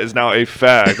does that is now a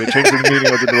fag. They change the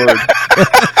meaning of the word.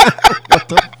 What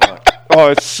the fuck? Oh,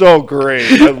 it's so great.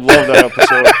 I love that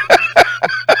episode.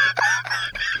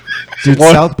 Dude,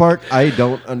 What? South Park, I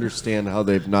don't understand how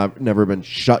they've never been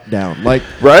shut down. Like,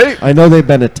 Right? I know they've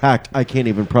been attacked. I can't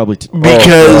even probably.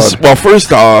 Because God. well,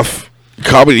 first off,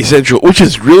 Comedy Central, which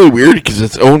is really weird because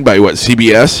it's owned by what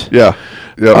CBS. Yeah.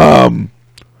 Yeah.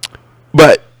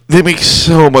 But they make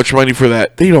so much money for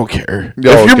that. They don't care.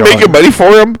 Oh, if you're God. making money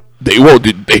for them, they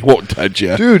won't. They won't touch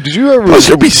you. Dude, did you ever? Plus,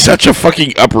 there'd be such a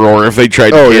fucking uproar if they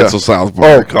tried to Oh, yeah. cancel South Oh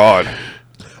Park. God.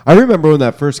 I remember when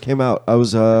that first came out. I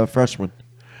was a freshman.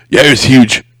 Yeah, it was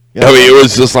huge. Yeah. I mean, it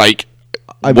was just like,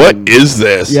 I what mean, is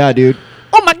this? Yeah, dude.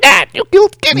 Oh my God, you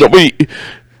killed Kenny. Nobody.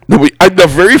 The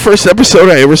very first episode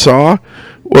I ever saw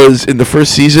was in the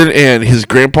first season, and his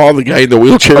grandpa, the guy in the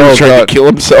wheelchair, Oh, was trying God. to kill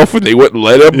himself, and they wouldn't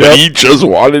let him. Yep. But he just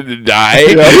wanted to die.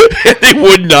 Yep. And they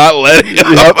would not let him.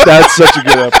 Yep, that's such a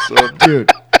good episode.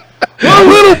 Dude. Oh,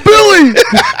 little Billy.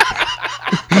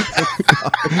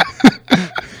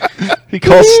 He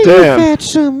calls Stan. Fat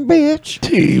some bitch.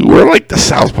 Gee, we're like the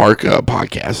South Park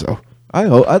podcast, though.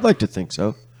 I'd like to think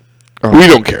so. We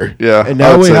don't care. Yeah. And I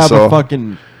now would we say have so. a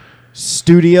fucking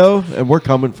studio, and we're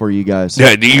coming for you guys.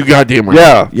 Yeah, you goddamn right.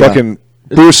 Yeah, Yeah. fucking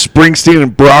Bruce Springsteen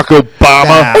and Barack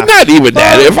Obama. But not even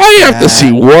that. If I have to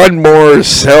see one more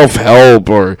self-help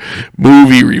or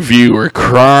movie review or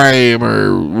crime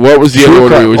or what was the True other one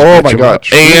crime. we was Oh, bitching my God, about?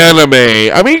 true-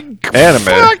 Anime. I mean, Anime.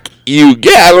 fuck you.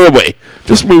 Get out of the way.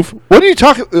 Just move. What are you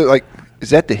talking? Like,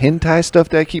 is that the hentai stuff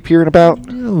that I keep hearing about?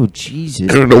 Oh,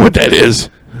 Jesus. I don't know what that is.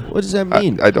 What does that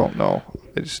mean? I don't know.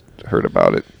 I just heard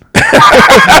about it.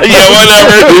 Yeah,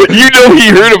 whatever. You know he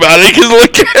heard about it because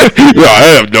look at yeah,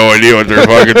 I have no idea what they're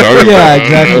fucking talking yeah,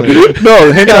 about. exactly. No,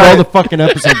 I got all the hentai. fucking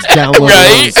episodes downloaded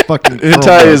Right? on this fucking Hentai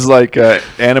Chromebook. is like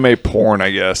anime porn,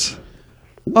 I guess.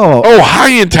 Oh, High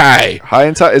and tie. High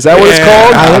hentai. Is that what it's Yeah.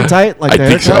 called? high and tight? Like I the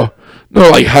think haircut? so. No,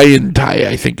 like high and tie,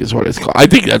 I think is what it's called. I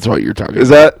think that's what you're talking Is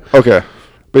about. that okay?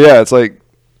 But yeah, it's like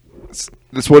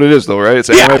that's what it is, though, right? It's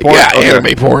anime porn. Yeah, Okay.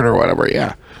 anime porn or whatever,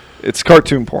 yeah. It's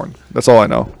cartoon porn. That's all I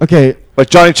know. Okay, Like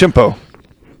Johnny Chimpo.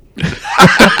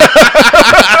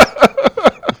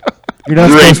 you're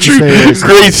not Great, supposed to say racist.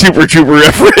 great Super Trooper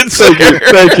reference.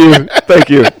 Thank you. Thank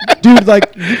you. Dude,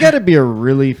 like, you gotta be a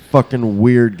really fucking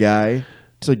weird guy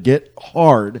to get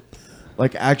hard,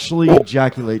 like, actually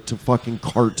ejaculate to fucking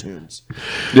cartoons.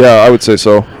 Yeah, I would say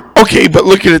so. Okay, but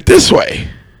look at it this way.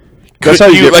 That's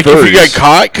Couldn't how you get like if you got furries.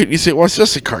 caught, couldn't you say, "Well, it's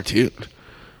just a cartoon"?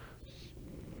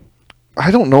 I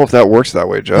don't know if that works that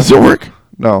way, Jeff. Does it work?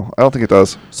 No, I don't think it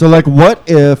does. So, like, what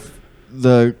if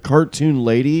the cartoon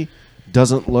lady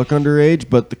doesn't look underage,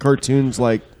 but the cartoon's,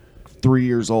 like, 3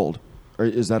 years old? Or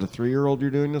is that a 3-year-old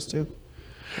you're doing this to?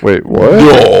 Wait, what?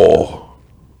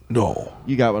 No,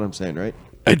 You got what I'm saying, right?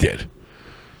 I did.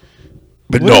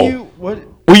 But What no. do you, what?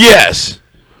 Well, yes,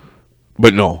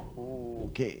 but no.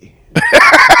 Okay.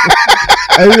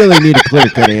 I really need a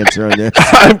clear-cut answer on this.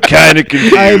 I'm kind of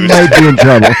confused. I might be in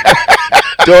trouble.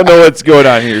 Don't know what's going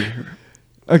on here.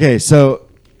 Okay, so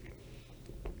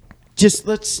just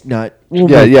let's not.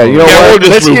 Yeah, yeah. You know Yeah, what? we'll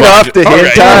just Let's move get on. off the All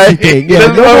right. hentai. Yeah,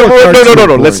 Let's- no more no.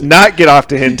 cartoon Let's porn. not get off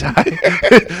the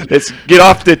hentai. Let's get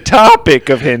off the topic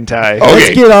of hentai. Oh. Let's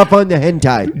Okay. get off on the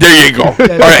hentai. There you go.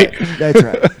 All right. That's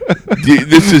right.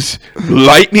 This is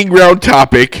lightning round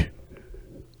topic.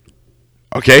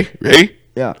 Okay, ready?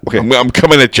 Yeah. Okay. I'm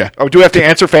coming at you. Oh, do we have to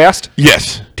answer fast?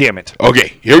 Yes. Damn it.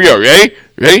 Okay, here we go. Ready?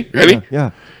 Ready?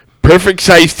 Yeah. Perfect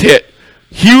sized tit.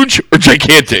 Huge or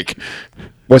gigantic?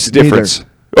 What's the difference?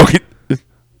 Okay.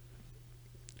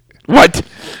 What?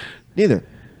 Neither.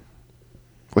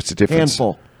 What's the difference?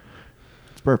 Handful.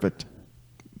 It's perfect.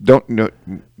 Don't no.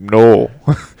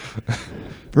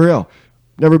 For real.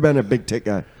 Never been a big tit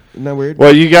guy. Isn't that weird?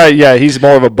 Well, you got he's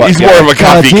more of a butt. He's guy. more of a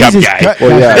coffee cup Jesus guy. Christ.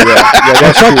 Well, yeah. I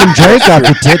That's true. fucking drank off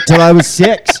the tit till I was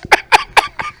 6.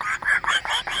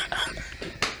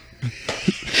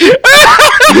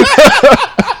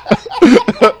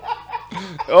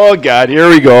 Oh God, here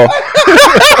we go.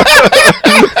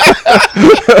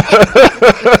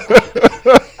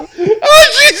 Oh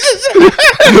Jesus!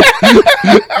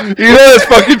 You know that's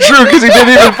fucking true because he didn't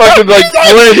even fucking like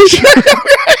flinch.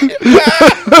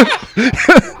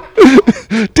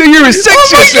 Dude, you were 6, Oh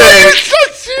you my God, said. you're so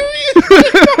serious.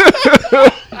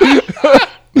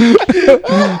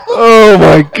 Oh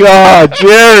my God,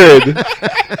 Jared.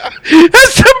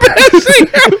 That's the best thing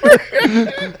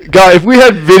ever. God, if we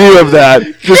had video of that,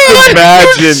 just God,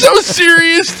 imagine. you're so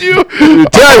serious, dude.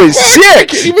 Dad was I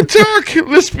 6. can't even talk.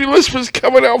 Lisp is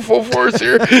coming out full force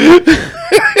here.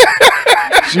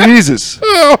 Jesus.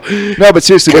 Oh. No, but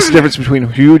seriously, what's the difference between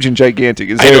huge and gigantic?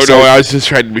 Is I there don't know. some- I was just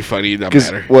trying to be funny. It doesn't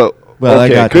 'cause- matter. well, Well, I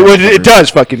okay. got 'cause that it covered. does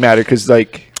fucking matter because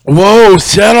like Whoa,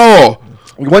 settle.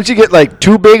 once you get like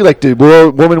too big, like the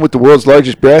woman with the world's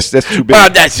largest breast, that's too big.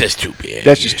 That's just too big.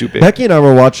 That's just too big. Becky and I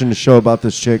were watching a show about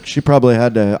this chick. She probably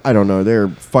had to, I don't know, they're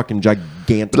fucking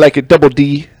gigantic. Like a double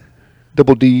D.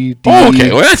 D. Oh,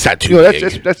 okay. Well, that's not too You know,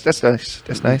 big. that's nice.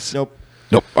 That's nice. Nope.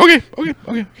 Nope. Okay.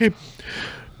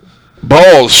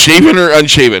 Balls, shaven or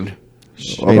unshaven?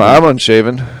 Well, I'm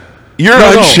unshaven. You're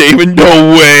No. unshaven? No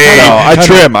way. No, I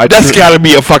trim. That's got to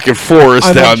be a fucking forest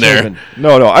I'm down unshaven.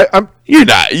 there. No, I'm. You're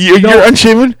not. You're No.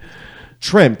 unshaven?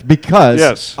 Trimmed because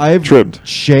Yes, I've trimmed.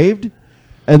 shaved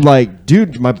and like,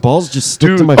 dude, my balls just stick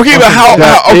to Dude. my Okay, but fucking how-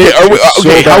 head. okay, are we- so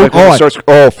okay, bad, how- like, when oh, it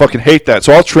starts, fucking hate that.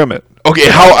 So I'll trim it. Okay,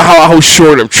 how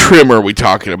short of trim are we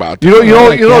talking about? You know,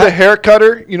 like you know that? the hair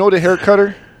cutter. You know the hair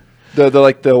cutter, the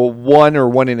like the 1 or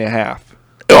 1.5.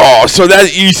 Oh, so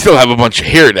that you still have a bunch of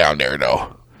hair down there,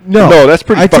 though. No, that's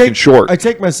pretty fucking short. I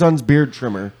take my son's beard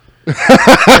trimmer.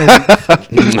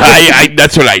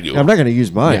 That's what I do. I'm not going to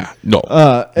use mine. Yeah, no.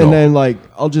 And No. then like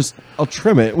I'll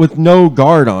trim it with no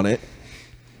guard on it,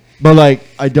 but like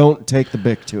I don't take the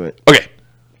bick to it.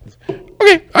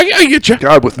 Okay, I get you.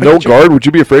 God, with no guard, would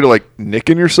you be afraid of like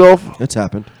nicking yourself? It's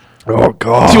happened. Oh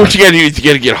God. See, what you gotta do is you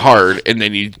gotta get hard, and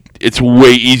then it's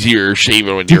way easier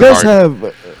shaving when Do you you're guys hard.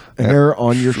 have hair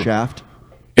on your shaft?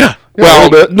 Yeah. Yeah, a Well,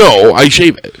 little bit. no, I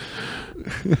shave it.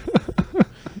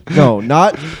 No,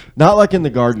 not like in the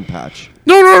garden patch.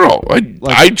 No.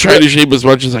 I try to shave as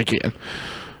much as I can.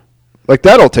 Like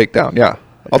that, I'll take down. Yeah,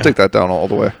 I'll take that down all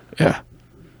the way. Yeah.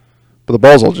 But the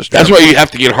balls, I'll just. That's trim. why you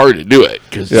have to get hard to do it,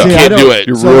 because Yeah. you See, I can't don't- do it.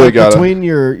 You So really like gotta- between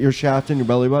your shaft and your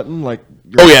belly button, like.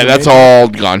 Oh yeah, that's all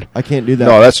gone. I can't do that.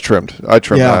 No, that's trimmed. I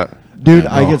trim yeah, that. dude.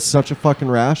 I get such a fucking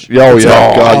rash. Yeah, oh It's yeah.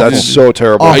 awful. God, that's so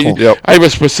terrible. Awful. Yep. I have a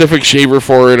specific shaver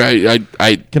for it.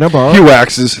 I Can I borrow He it?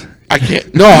 waxes. I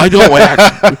can't. No, I don't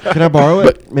wax. Can I borrow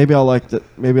it? Maybe I'll like that.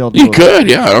 Maybe I'll do You it. could,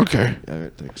 yeah. I don't care. All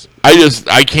right, thanks.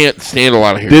 I can't stand a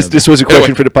lot of hair. This was a question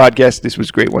Anyway, for the podcast. This was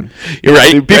a great one. You're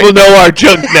right. People know our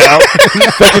junk now.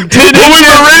 Fucking 10 Well, we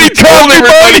already told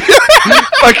everybody.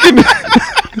 fucking.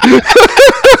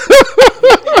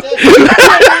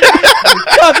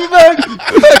 Coffee mug,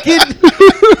 fucking.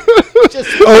 Just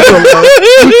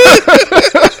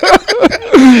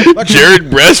Jared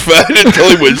breastfed until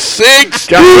he was 6.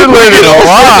 God, we're learning a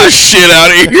lot. Shit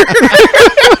out of here.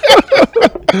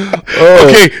 Oh.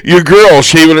 Okay, your girl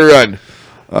shaving her run.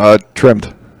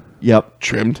 Trimmed. Yep.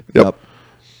 Trimmed. Yep.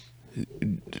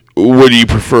 What do you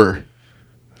prefer?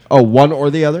 Oh, one or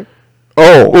the other?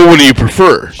 Oh, Well, what do you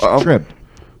prefer? Trimmed.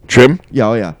 Trim? Yeah,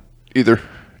 oh yeah. either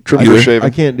trimmed Either. or shaven. I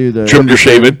can't do the Trimmed or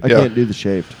shaven? I Yeah. can't do the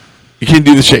shaved. You can't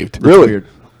do the shaved. Really? Weird.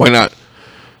 Why not?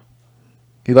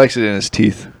 He likes it in his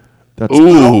teeth. That's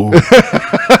Ooh. I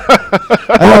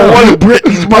I don't want know. to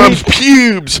Britney's mom's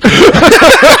pubes.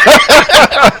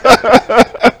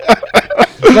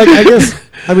 Like, I guess,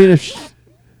 I mean, if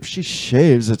she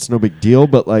shaves, it's no big deal,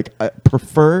 but like, I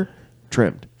prefer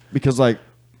trimmed because, like,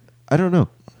 I don't know.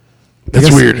 That's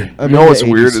guess- weird. I You mean, know what's the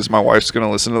weird 80s. is my wife's going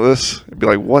to listen to this and be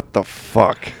like, what the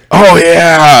fuck? Oh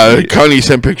yeah, Connie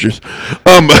sent pictures.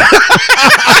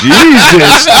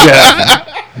 Jesus, Jeff.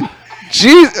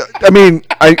 Jeez, I mean,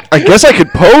 I guess I could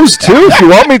pose too if you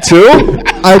want me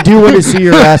to. I do want to see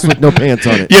your ass with no pants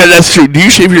on it. Yeah, that's true. Do you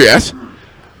shave your ass?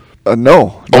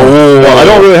 No. Oh. No, I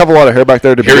don't really have a lot of hair back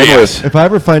there to Hairy begin ass. with. If I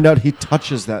ever find out he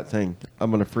touches that thing,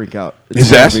 I'm gonna freak out. It's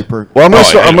His gonna ass? be Well, I'm gonna Oh,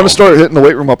 start. I I'm know. gonna start hitting the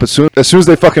weight room up as soon as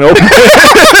they fucking open.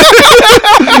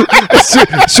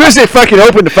 as soon as they fucking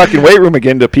open the fucking weight room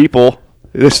again to people,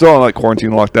 they're still on like quarantine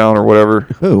lockdown or whatever.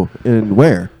 Who and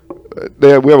where? We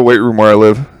have a weight room where I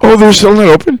live. Oh, they're still not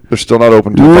open. They're still not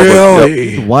open to the public. Yep.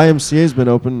 Really? The YMCA's been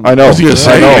open. I know. I was gonna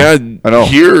say, I yeah, know. I know.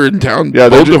 here in town, Yeah,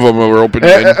 they're both ju- of them were open.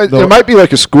 It might be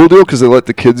like a school deal because they let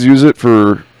the kids use it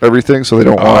for everything, so they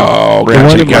don't Oh, want. The gotcha,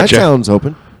 one in my gotcha. town's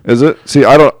open. Is it? See,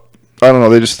 I don't know.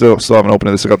 They just still haven't opened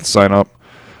it. They still got the sign up.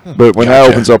 But when that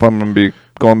Gotcha. opens up, I'm gonna be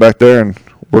going back there and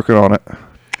working on it.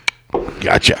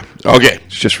 Gotcha. Okay.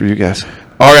 It's just for you guys.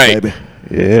 All right. Baby.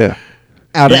 Yeah.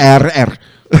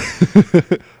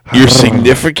 Your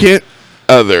significant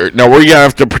other. Now we're gonna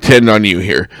have to pretend on you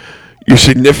here. Your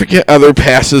significant other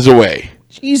passes away.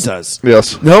 Jesus.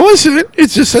 Yes. No, listen.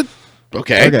 It's just a.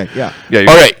 Okay. Okay, yeah. Yeah.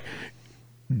 All right.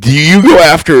 Do you go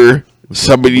after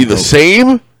somebody the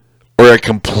same or a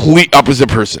complete opposite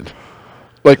person?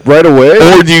 Like right away.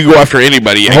 Or do you go after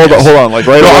anybody? I guess? Hold on. Like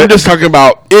right No, away. I'm just talking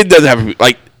about. It doesn't have to be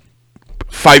like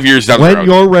 5 years down the When road.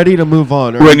 you're ready to move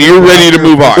on. or When you're ready to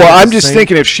move on. Well, I'm the just same-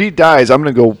 thinking if she dies, I'm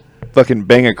gonna go fucking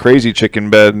bang a crazy chicken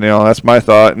bed. You know, that's my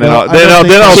thought. And then Well, I'll, I don't think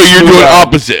then I'll So you're smooth doing out.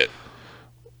 opposite.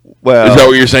 Well, Is that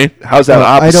what you're saying? how's that Well,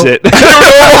 I don't- opposite?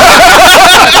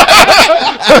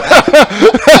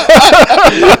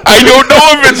 I don't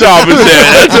know if it's opposite.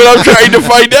 That's what I'm trying to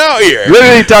find out here.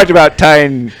 Literally talked about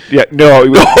tying. Yeah, no.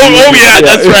 Oh yeah,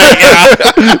 that's right.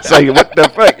 Yeah. It's like what the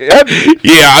fuck?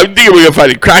 Yeah, I'm thinking we're gonna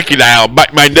find a crocodile,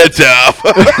 bite my nuts off.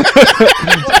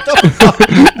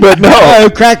 But no, Oh,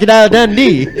 Crocodile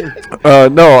Dundee.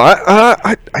 no.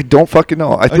 I don't fucking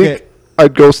know. I think Okay.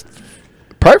 I'd go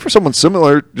probably for someone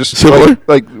similar, just Similar?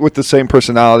 like with the same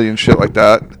personality and shit like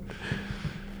that.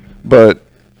 But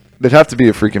they'd have to be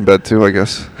a freaking bed too, I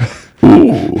guess.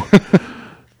 Ooh.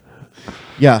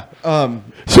 Yeah.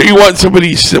 So you want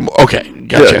somebody similar? Okay,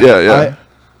 gotcha.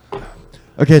 Yeah.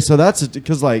 Okay, so that's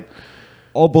because like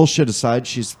all bullshit aside,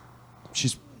 she's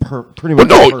pretty Well, much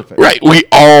no, perfect. right. We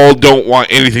all don't want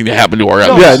anything to happen to our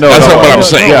others. Yeah, no, that's no, not what no, I'm no,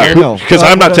 saying no, here. no. Because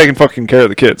I'm not but- taking fucking care of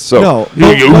the kids. So No.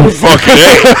 You fucking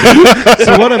A.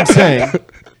 So what I'm saying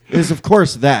is, of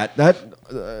course,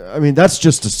 I mean, that's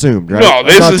just assumed, right? No, I'm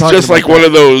this not is talking just like about one that.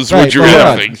 of those Right, would you but hold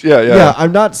rather on. things. Yeah. Yeah,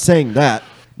 I'm not saying that,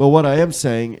 but what I am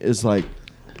saying is like,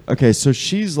 okay, so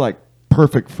she's like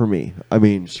perfect for me. I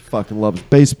mean, she fucking loves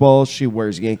baseball. She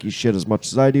wears Yankee shit as much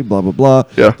as I do. Blah blah blah.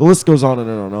 Yeah. The list goes on and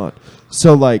on and on.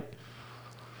 So like,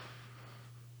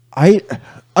 I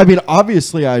mean,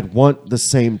 obviously, I'd want the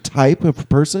same type of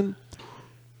person,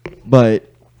 but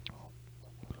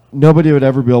nobody would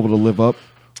ever be able to live up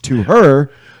to her.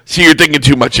 See, you're thinking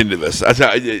too much into this. That's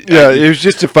how, Yeah, it was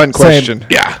just a fun question.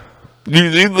 yeah.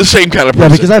 You're the same kind of Yeah,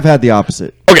 person. because I've had the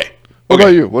opposite. Okay. What about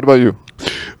you? What about you?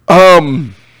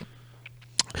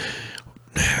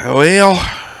 Well,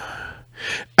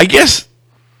 I guess.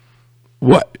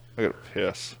 What? I gotta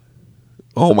piss.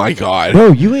 Oh my God.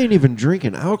 Bro, you ain't even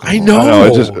drinking alcohol. I know. I know.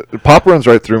 It just pop runs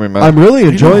right through me, man. I'm really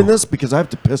enjoying this because I have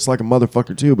to piss like a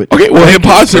motherfucker too. But Okay, well, hit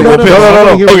pause there. No, We'll no, piss. no,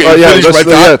 no, no. Okay, Yeah, finish my let's-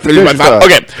 yeah, thought. Finish my finish thought.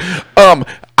 your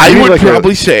Okay. I You need would like a-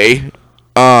 probably say,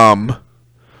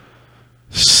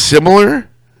 similar.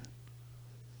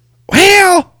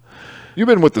 Well, You've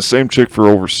been with the same chick for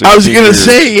over 16 I was gonna years.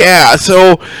 say, yeah.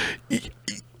 So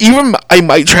even I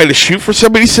might try to shoot for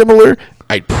somebody similar.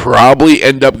 I'd probably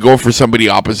end up going for somebody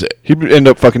opposite. He'd end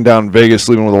up fucking down in Vegas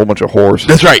sleeping with a whole bunch of whores.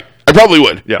 That's right. I probably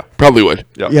would. Yeah. Probably would.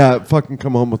 yeah, fucking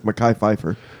come home with Mekhi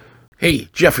Phifer. Hey,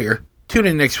 Jeff here. Tune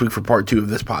in next week for part 2 of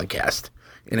this podcast.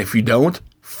 And if you don't,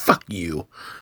 fuck you.